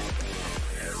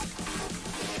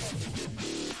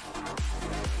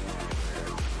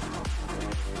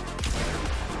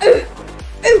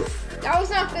 Oof! That was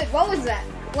not good. What was that?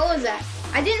 What was that?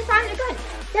 I didn't find a gun.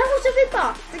 That was a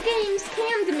ripoff. The game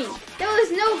scammed me. There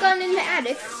was no gun in the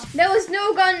attic. There was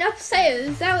no gun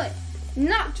upstairs. That was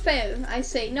not fair. I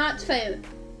say not fair.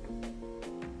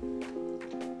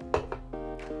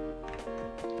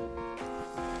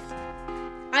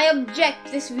 I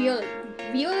object this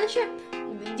viewership?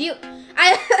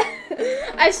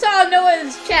 I saw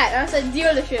Noah's chat and I said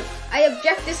dealership. I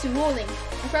object this ruling.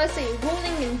 I tried to say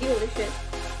ruling and dealership.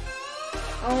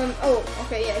 Oh,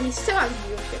 okay, yeah, he's still on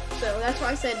viewership, so that's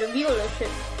why I said the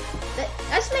viewership.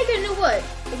 Let's make a new word.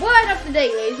 The word of the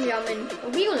day, ladies and gentlemen,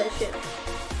 viewership.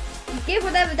 Give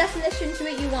whatever definition to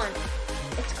it you want.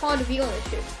 It's called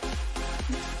viewership.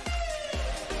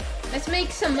 Let's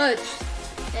make some merch.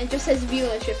 And it just says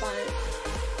viewership on it.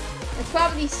 It's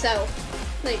probably sell.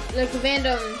 Like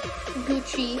random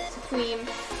Gucci, Supreme.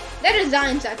 Their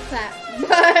designs are crap,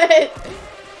 but I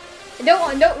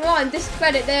don't want to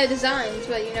discredit their designs,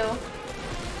 but you know.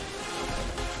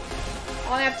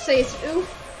 All I have to say is oof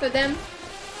for them.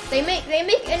 They make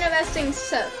interesting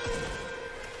stuff.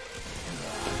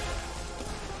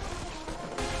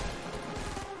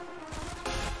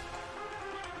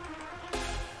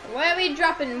 Where are we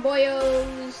dropping,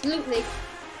 boyos? Loot Lake.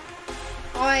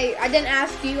 I didn't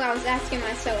ask you, I was asking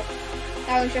myself.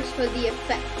 That was just for the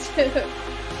effect.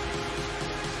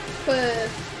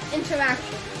 For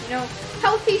interaction, you know.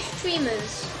 Healthy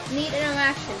streamers need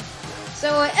interaction.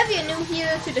 So if you're new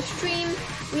here to the stream,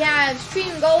 we have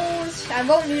stream goals. I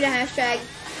won't do the hashtag.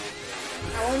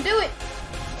 I won't do it.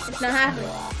 It's not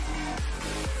happening.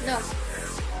 No.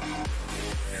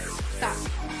 Stop.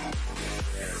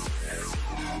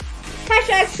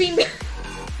 Hashtag stream.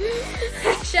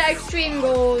 Hashtag stream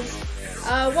goals.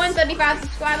 135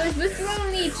 subscribers. We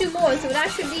still need 2 more, so that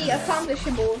should be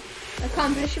accomplishable.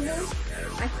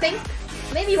 I think.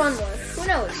 Maybe 1 more. Who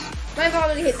knows? Might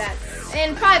already hit that.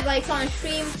 And 5 likes on the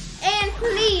stream. And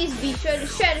please be sure to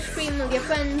share the stream with your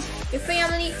friends, your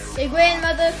family, your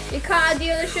grandmother, your car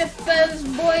dealership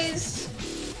boys.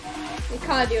 Your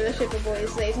car dealership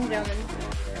boys, ladies and gentlemen.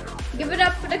 Give it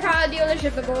up for the car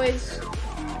dealership boys.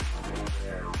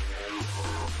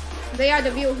 They are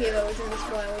the real heroes in this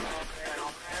world.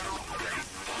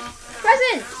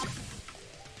 Present!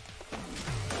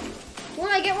 Will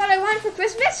I get what I want for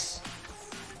Christmas?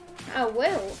 I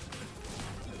will.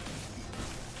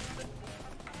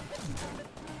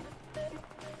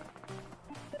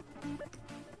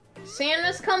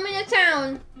 Santa's coming to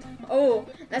town. Oh,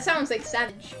 that sounds like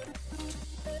savage.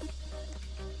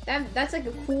 That's like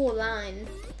a cool line.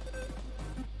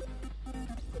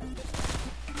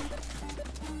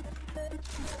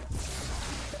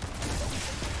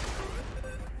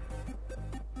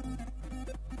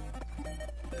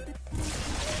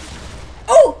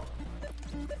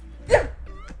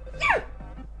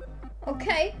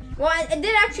 Okay. Well, I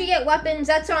did actually get weapons.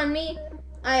 That's on me.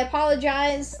 I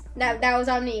apologize. That was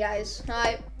on me, guys.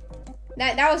 Alright.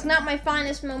 That was not my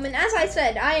finest moment. As I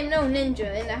said, I am no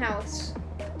ninja in the house.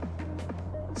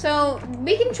 So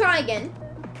we can try again.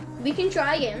 We can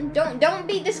try again. Don't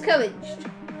be discouraged.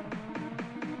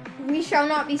 We shall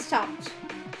not be stopped.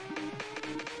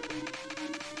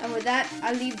 And with that,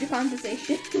 I'll leave the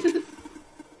conversation.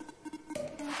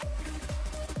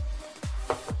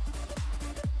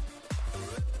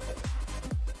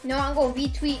 No, I'm gonna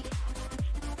retweet.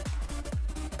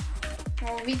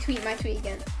 I'll retweet my tweet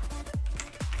again.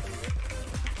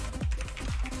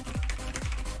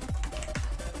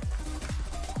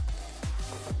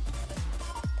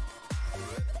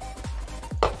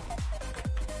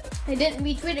 I didn't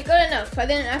retweet it good enough. I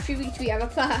didn't actually retweet, I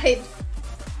replied.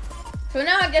 So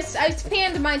now I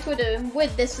spammed my Twitter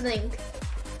with this link.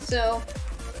 So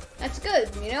that's good,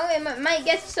 you know? It might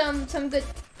get some good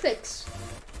clicks.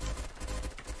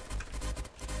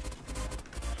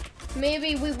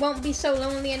 Maybe we won't be so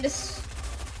lonely in this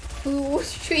fool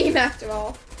stream after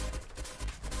all.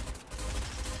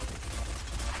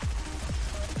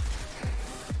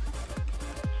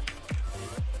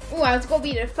 Ooh, I was gonna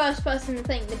be the first person to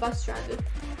thank the bus driver.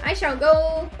 I shall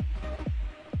go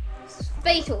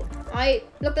fatal. Alright,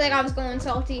 looked like I was going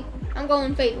salty. I'm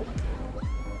going fatal.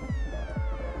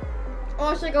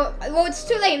 Or should I go? Well, it's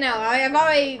too late now. I've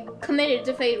already committed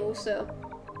to fatal, so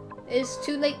it's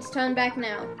too late to turn back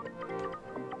now.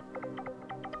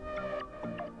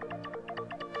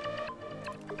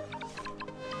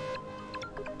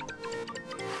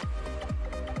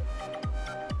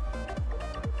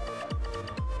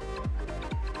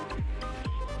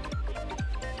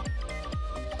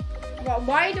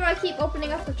 Why do I keep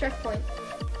opening up the checkpoint?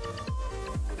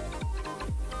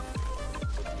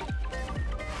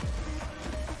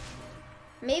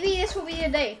 Maybe this will be the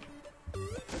day.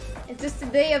 It's just the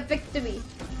day of victory.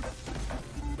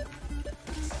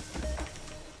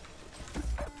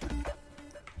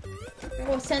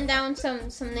 We'll send down some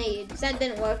nades. That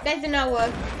didn't work. That did not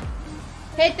work.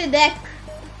 Hit the deck.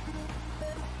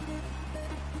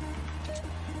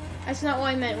 That's not what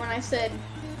I meant when I said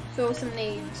throw some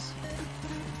nades.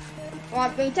 Well,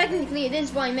 I mean, technically it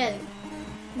is what I meant,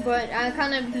 but I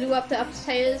kind of blew up the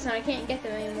upstairs and I can't get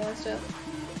them anymore, so.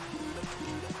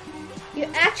 Your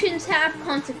actions have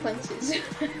consequences.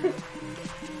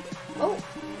 Oh,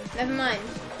 never mind.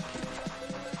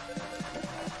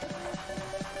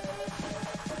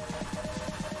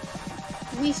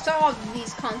 We solved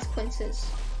these consequences.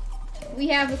 We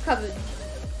have recovered.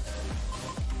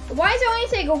 Why does it only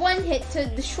take a 1 hit to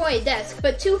destroy a desk,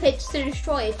 but 2 hits to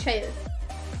destroy a chair?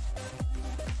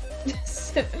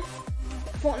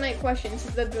 Fortnite questions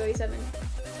is February 7th.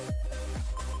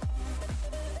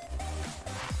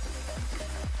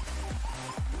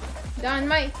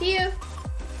 Dynamite here.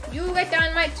 You get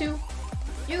dynamite too.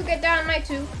 You get dynamite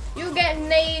too. You get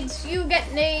nades. You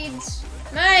get nades.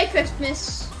 Merry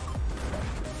Christmas.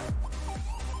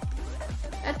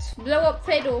 Let's blow up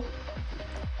fatal.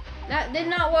 That did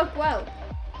not work well.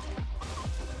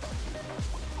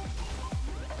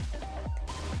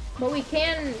 But we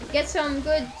can get some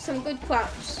good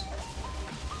crops.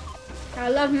 I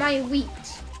love my wheat.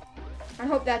 I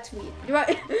hope that's wheat.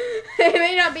 It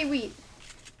may not be wheat.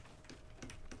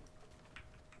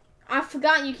 I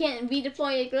forgot you can't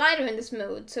redeploy a glider in this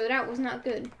mode, so that was not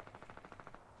good.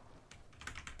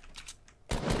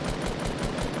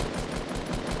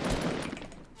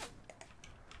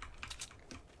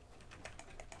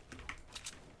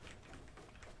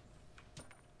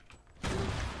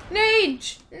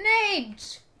 Nades!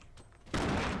 Nades!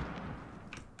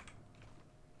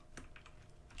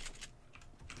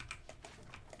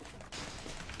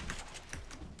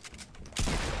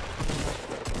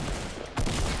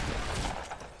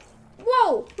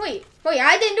 Whoa! Wait,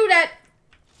 I didn't do that.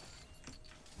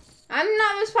 I'm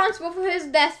not responsible for his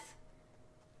death.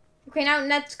 Okay, now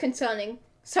that's concerning.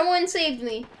 Someone saved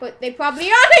me, but they probably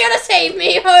aren't gonna save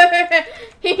me.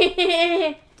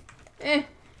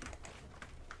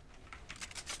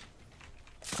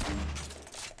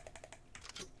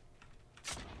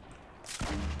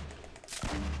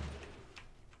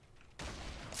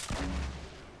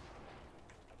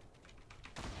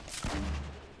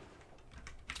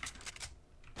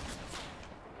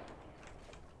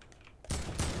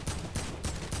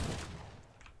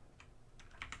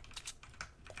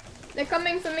 They're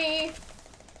coming for me.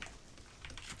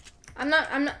 I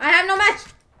have no match.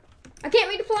 I can't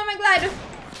redeploy my glider.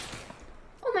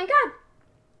 Oh my god.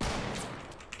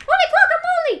 Holy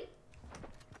guacamole!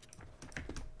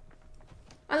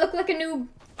 I look like a noob.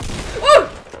 Oh!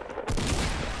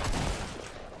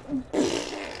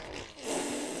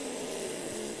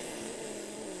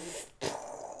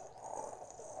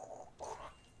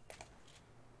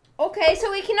 Okay,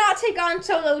 so we cannot take on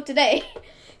solo today.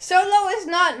 Solo is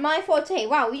not my forte.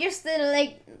 Wow, we just did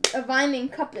like a rhyming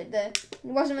couplet there. It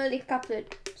wasn't really a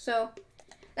couplet. So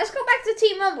let's go back to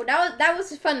Team Rumble. That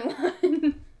was a fun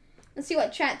one. Let's see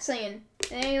what chat's saying.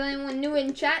 Anyone new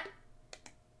in chat?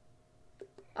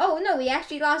 Oh no, we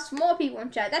actually lost more people in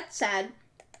chat. That's sad.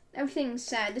 Everything's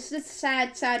sad. This is a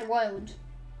sad, sad world.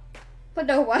 But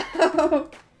oh wow.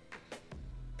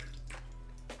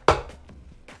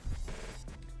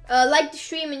 Like the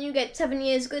stream and you get 7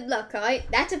 years good luck, alright?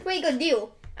 That's a pretty good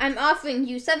deal. I'm offering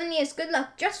you 7 years good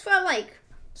luck just for a like.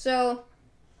 So,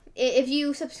 if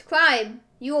you subscribe,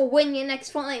 you will win your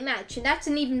next Fortnite match. And that's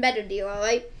an even better deal,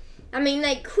 alright? I mean,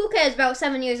 like, who cares about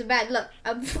 7 years of bad luck?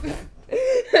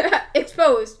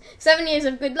 Exposed. 7 years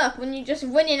of good luck when you just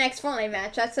win your next Fortnite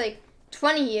match. That's like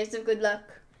 20 years of good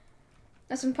luck.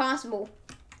 That's impossible.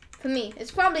 For me.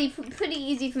 It's probably pretty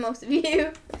easy for most of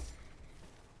you.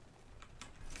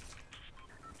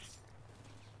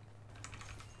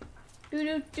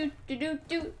 Do.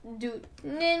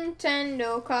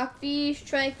 Nintendo copy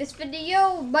strike this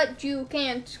video, but you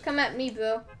can't. Come at me,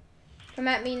 bro. Come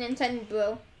at me, Nintendo,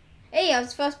 bro. Hey, I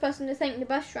was the first person to thank the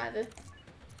bus driver.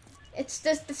 It's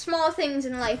just the small things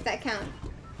in life that count.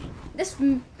 This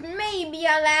may be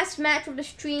our last match of the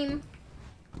stream.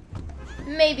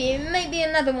 Maybe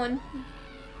another one.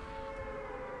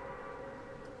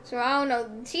 So I don't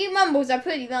know. Team Rumbles are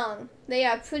pretty long. They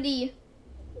are pretty.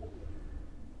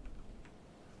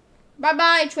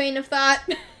 Bye-bye, train of thought.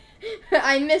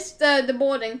 I missed the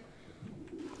boarding.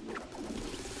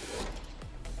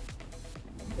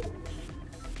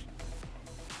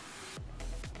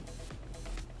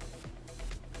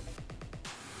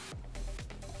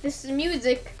 This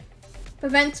music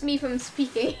prevents me from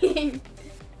speaking.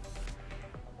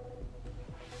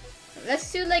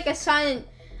 Let's do like a silent.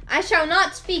 I shall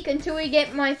not speak until we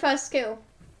get my first kill.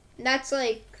 That's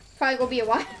like probably gonna be a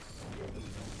while.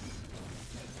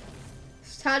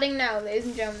 Starting now, ladies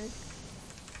and gentlemen.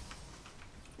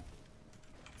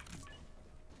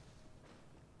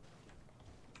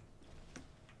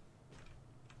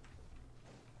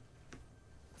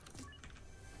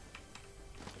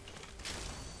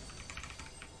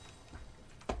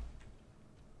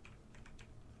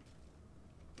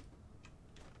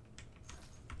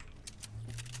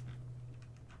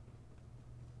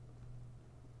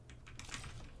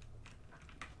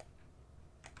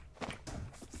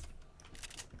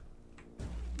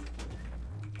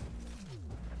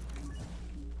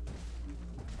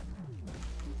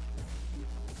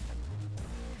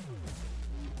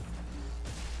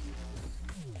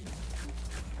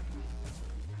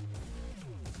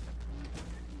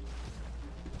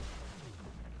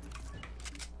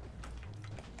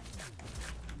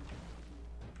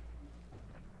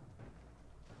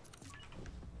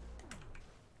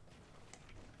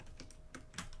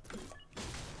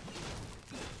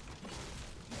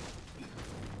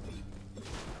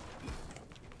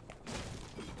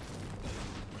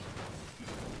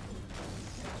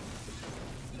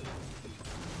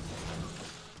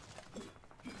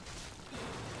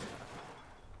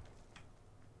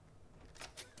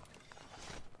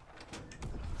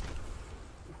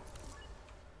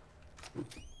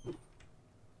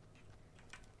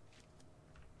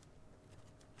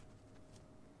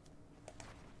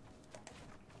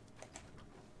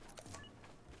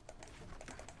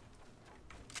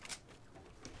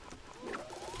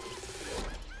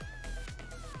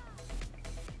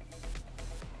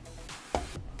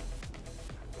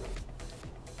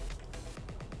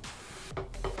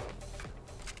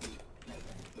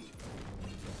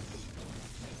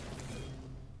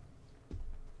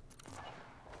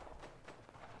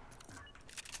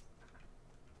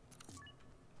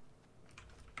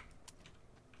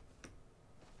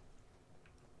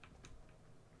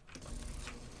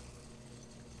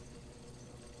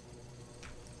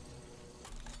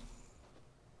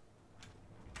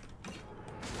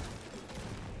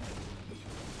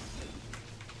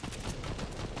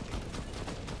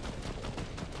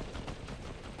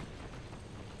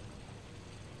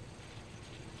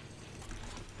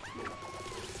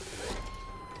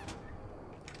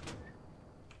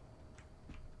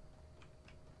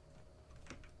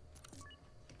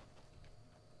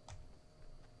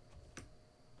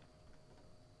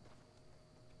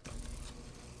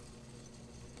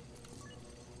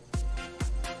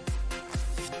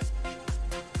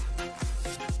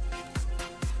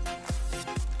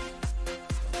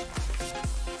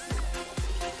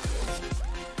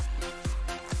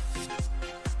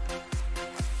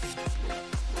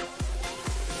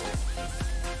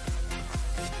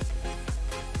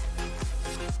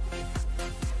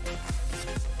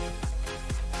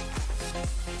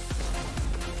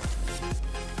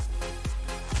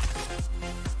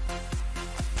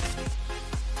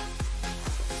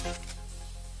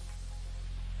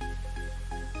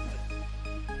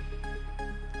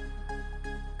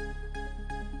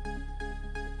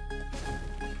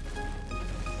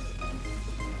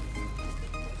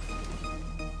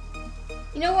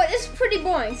 You know what? This is pretty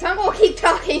boring, so I'm gonna keep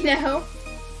talking now.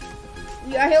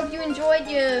 I hope you enjoyed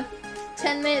your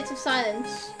 10 minutes of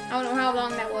silence. I don't know how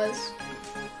long that was.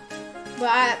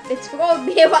 But it's gonna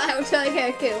be a while until I get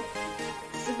a kill.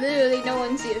 So literally no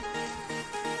one's here.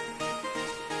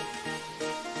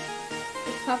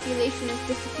 The population has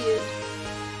disappeared.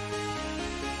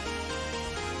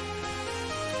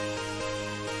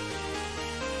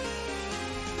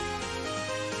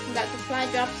 Got the fly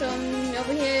drop zone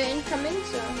over here incoming,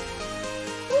 so.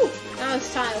 Ooh, that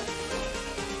was tile.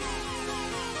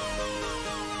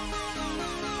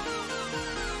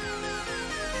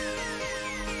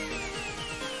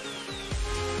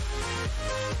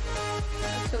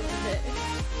 That's over there.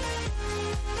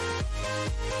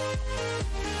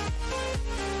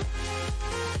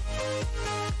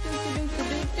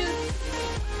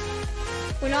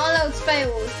 When all else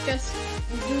fails, just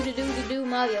do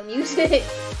Mario music.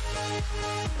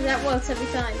 That works every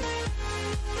time.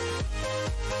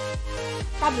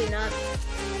 Probably not.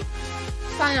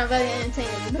 It's probably not very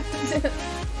entertaining.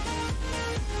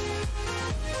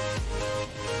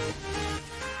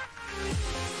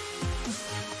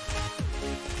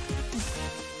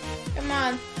 Come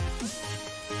on.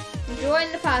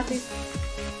 Join the party.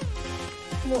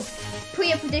 Well, put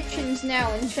your predictions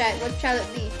now in chat. What shall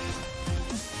it be?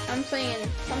 I'm saying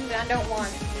something I don't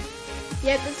want.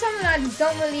 Yeah, there's something I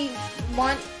don't really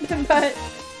want, but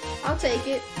I'll take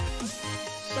it.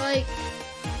 It's like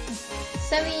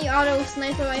semi-auto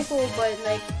sniper rifle, but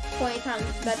like 20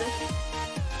 times better.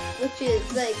 Which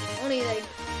is like only like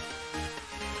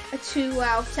a 2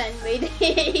 out of 10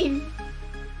 rating.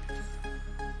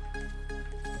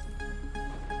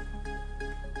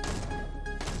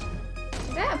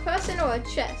 Is that a person or a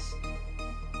chest?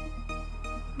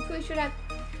 I'm pretty sure that.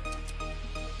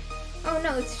 Oh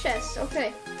no, it's chest.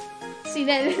 Okay. See,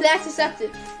 that's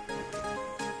deceptive.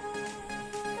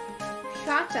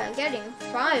 Shots are getting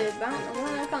fired, but I don't know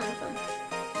where they're coming from.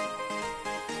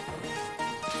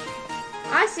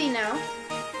 I see now.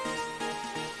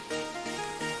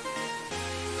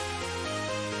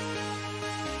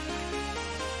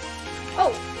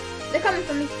 Oh, they're coming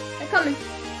for me. They're coming.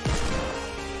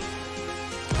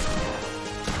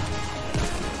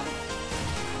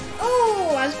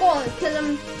 Oh, I was going to kill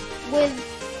them with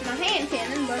my hand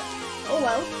cannon, but oh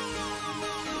well.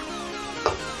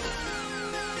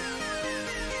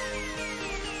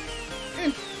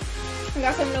 I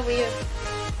got coming over here.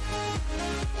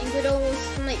 And good old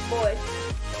snake boy.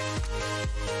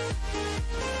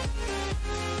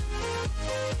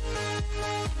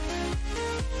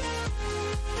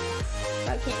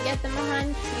 I can't get them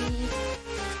behind trees.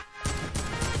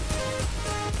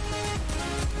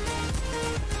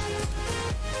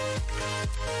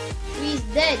 He's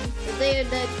dead, but they are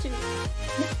dead too.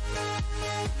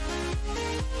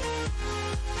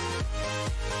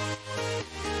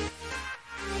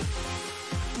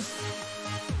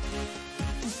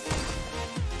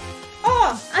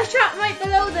 Oh! I shot right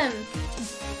below them!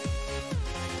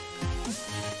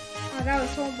 Oh, that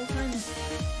was horrible timing.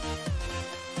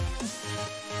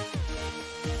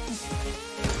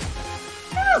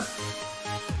 Oh!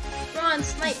 Come on,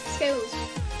 snipe skills.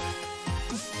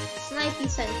 Snipey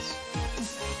sense.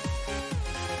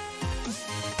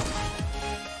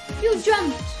 You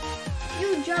jumped!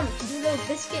 You jumped, you little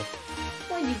biscuit.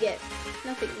 What did you get?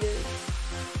 Nothing good.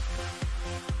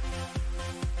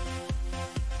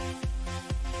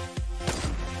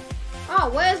 Oh,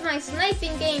 where's my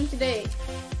sniping game today?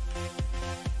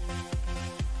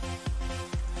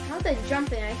 How's that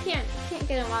jumping? I can't get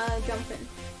him while I'm jumping.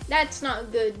 That's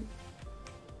not good.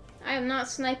 I am not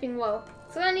sniping well.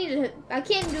 So I need to. I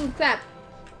can't do crap.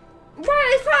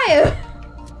 Why did I fire?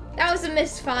 That was a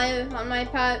misfire on my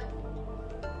part.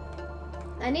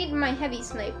 I need my heavy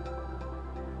snipe.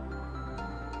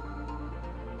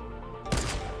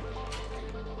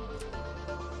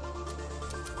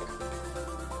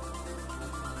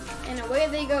 And away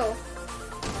they go.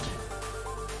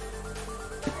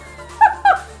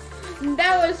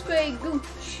 That was very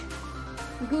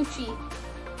Gucci.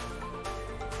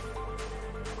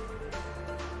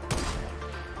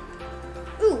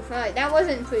 Ooh, right, that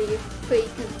wasn't pretty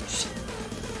gooch.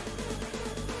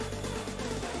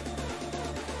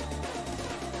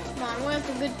 Come on, where's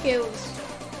the good kills?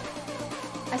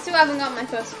 I still haven't got my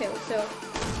first kill, so.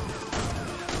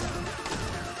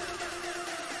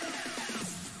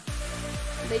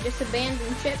 They just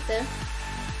abandoned ship there.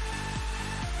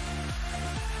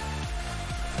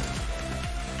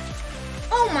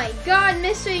 Oh my god,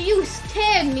 Mr. You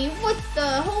tagged me. What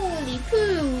the holy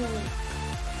poo?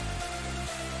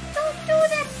 Don't do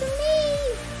that to me.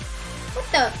 What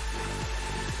the?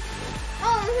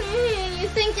 Oh, you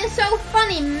think you're so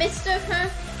funny, mister, huh?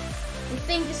 You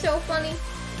think you're so funny?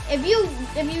 If you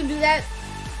do that,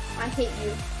 I hate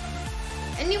you.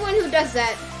 Anyone who does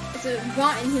that is a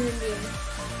rotten human being.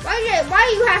 Why do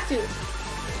you have to?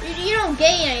 You don't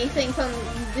gain anything from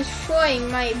destroying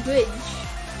my bridge.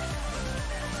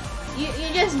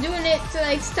 You're just doing it to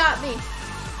like stop me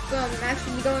from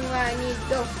actually going where I need to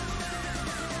go.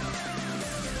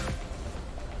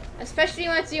 Especially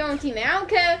when it's your own teammate. I don't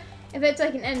care if it's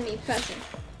like an enemy person.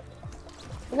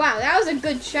 Wow, that was a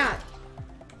good shot.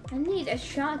 I need a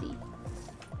shotty.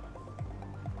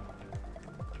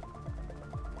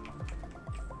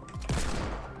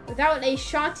 Without a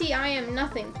shotty, I am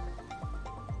nothing.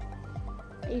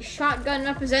 A shotgun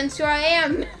represents who I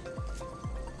am.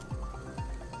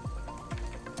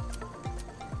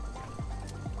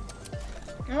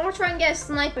 I want to try and get a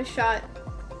sniper shot.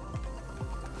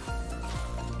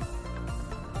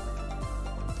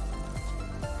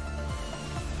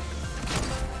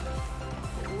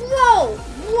 Whoa!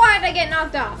 Why did I get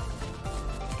knocked off?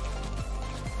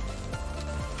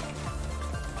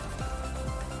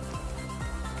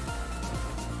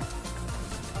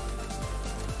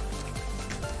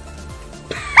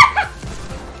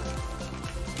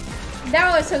 That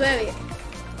was hilarious.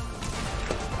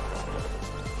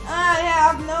 I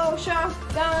have no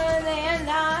shotgun and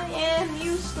I am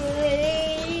useless.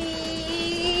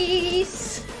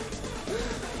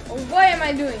 What am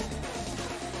I doing?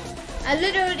 I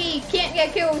literally can't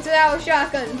get kills without a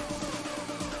shotgun.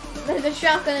 The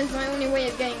shotgun is my only way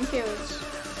of getting kills.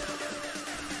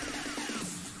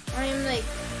 I am like,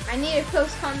 I need a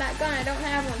close combat gun, I don't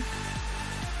have one.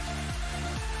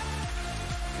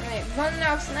 Alright, running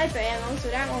out of sniper ammo, so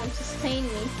that won't sustain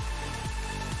me.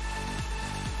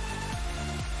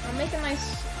 I'll make a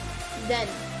nice den.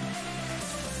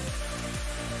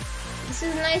 This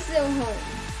is a nice little home.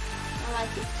 I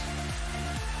like it.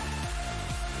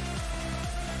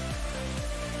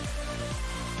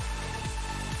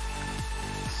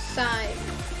 Side.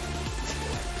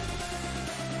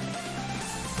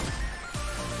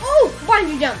 Oh! Why did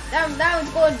you jump? That was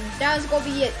good. That was gonna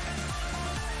be it.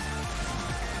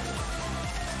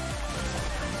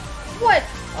 What?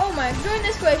 Oh my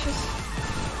goodness gracious.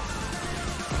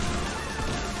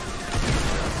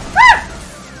 Ah!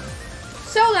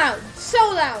 So loud.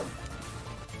 So loud.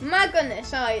 My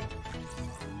goodness. Alright.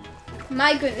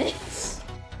 My goodness.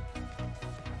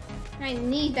 I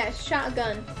need that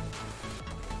shotgun.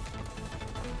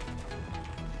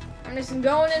 I'm just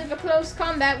going in for close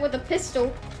combat with a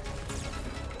pistol.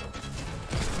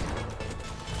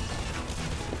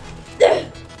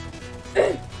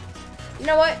 You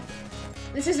know what?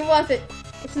 This isn't worth it.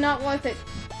 It's not worth it.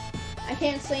 I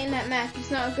can't stay in that match.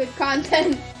 It's not good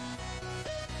content.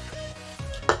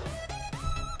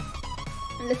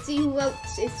 And let's see who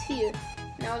else is here.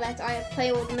 Now that I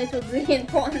play with miserably in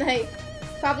Fortnite.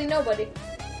 Probably nobody.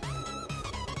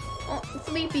 Oh,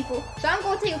 3 people. So I'm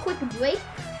going to take a quick break.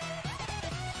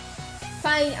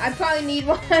 I probably need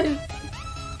one.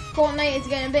 Fortnite is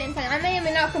getting a bit intense. I may or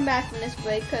may not come back from this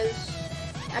break because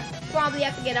I probably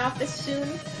have to get off this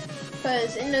soon.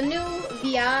 Because in the new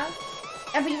VR,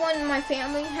 everyone in my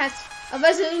family has a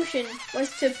resolution was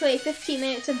to play 15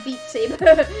 minutes of Beat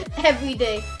Saber every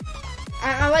day.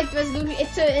 I like the resolution.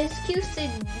 It's an excuse to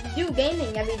do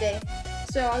gaming every day.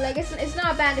 So like it's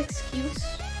not a bad excuse.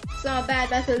 It's not a bad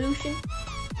resolution.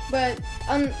 But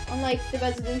unlike the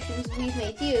resolutions we've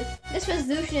made here, this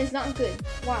resolution is not good.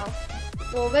 Wow.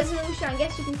 Well, resolution, I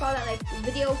guess you can call that like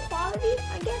video quality,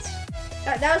 I guess.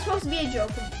 That was supposed to be a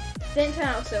joke. Didn't turn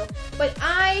out so. But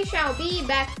I shall be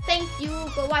back. Thank you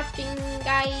for watching,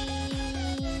 guys.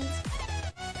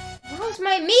 What was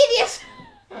my media?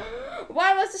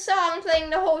 Why was the song playing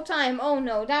the whole time? Oh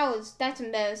no, that's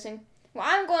embarrassing. Well,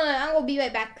 I'm gonna be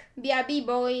right back. BRB,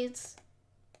 boys.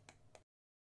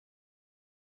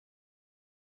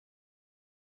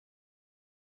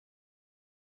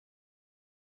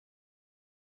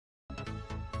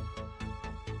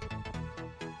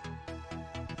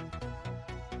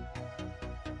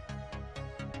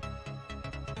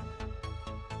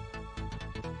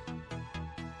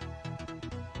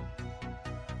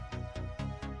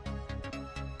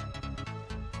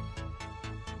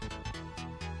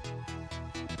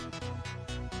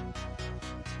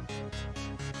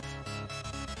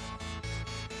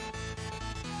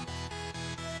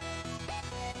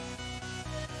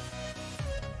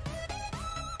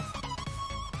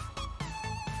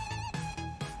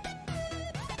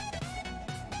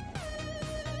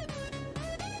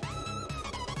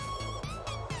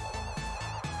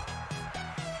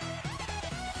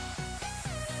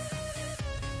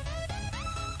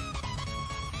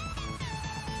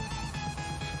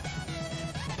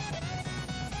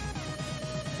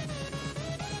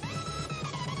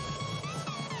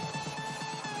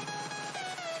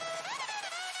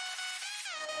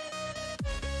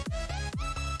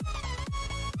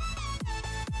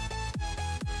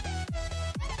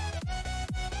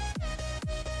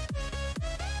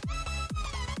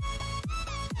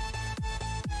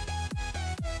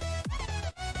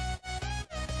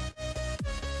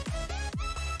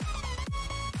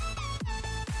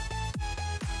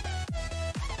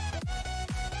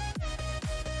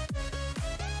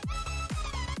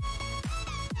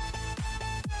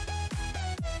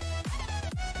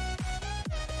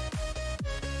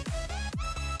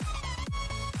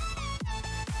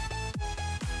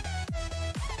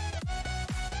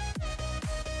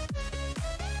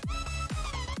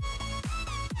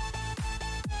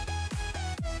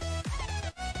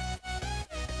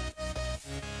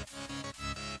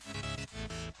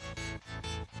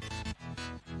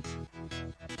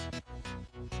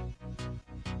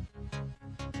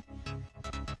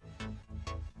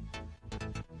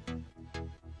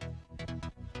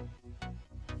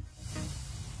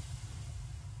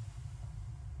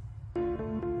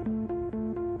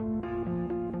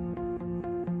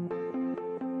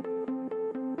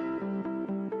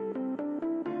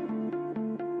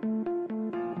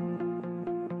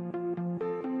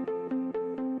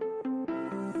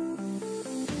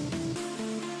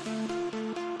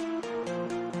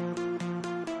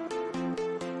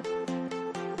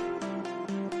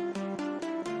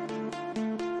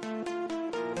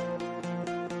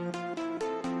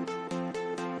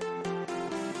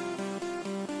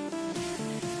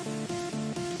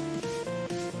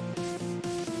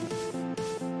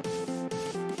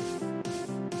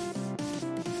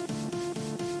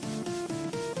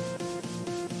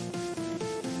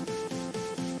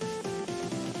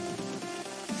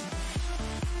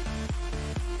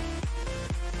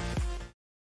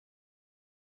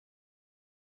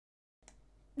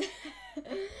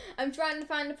 I'm trying to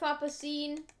find the proper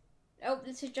scene. Oh,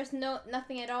 this is just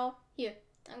nothing at all. Here,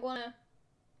 I'm gonna.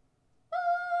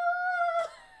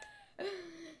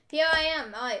 Here I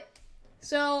am. Alright.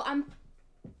 So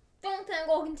don't think I'm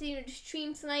gonna continue to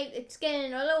stream tonight. It's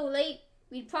getting a little late.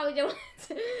 We probably don't.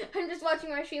 I'm just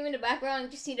watching my stream in the background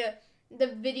and just see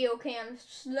the video cam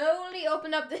slowly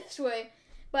open up this way.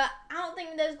 But I don't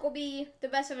think there's gonna be the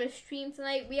best of a stream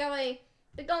tonight.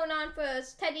 Been going on for a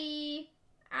steady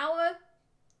hour.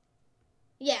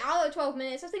 Yeah, hour 12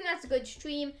 minutes. I think that's a good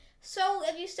stream. So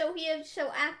if you're still here, if you're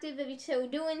still active, if you're still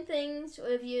doing things, or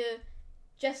if you're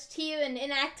just here and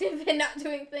inactive and not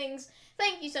doing things,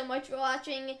 thank you so much for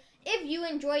watching. If you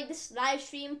enjoyed this live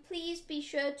stream, please be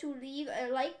sure to leave a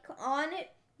like on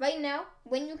it right now,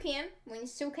 when you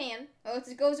still can, or else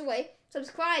it goes away.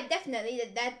 Subscribe, definitely,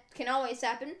 that can always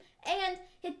happen. And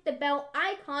hit the bell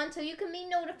icon so you can be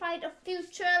notified of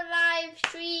future live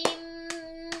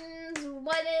streams.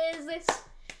 What is this?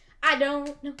 I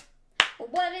don't know.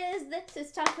 What is this?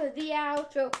 It's time for the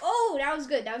outro. Oh, that was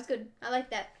good. I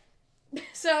like that.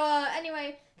 So,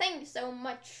 anyway, thank you so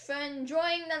much for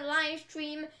enjoying the live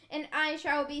stream. And I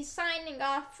shall be signing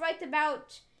off right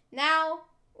about now.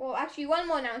 Well, actually, one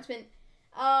more announcement.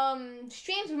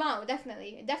 Stream tomorrow,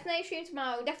 definitely. Definitely stream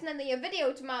tomorrow. Definitely a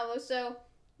video tomorrow. So,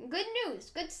 good news.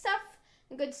 Good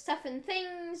stuff and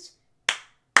things.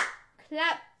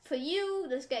 Clap for you.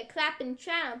 Let's get a clap in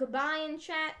chat. Goodbye in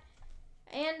chat.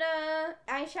 And,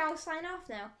 I shall sign off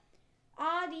now.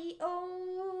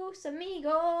 Adios,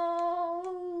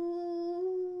 amigos.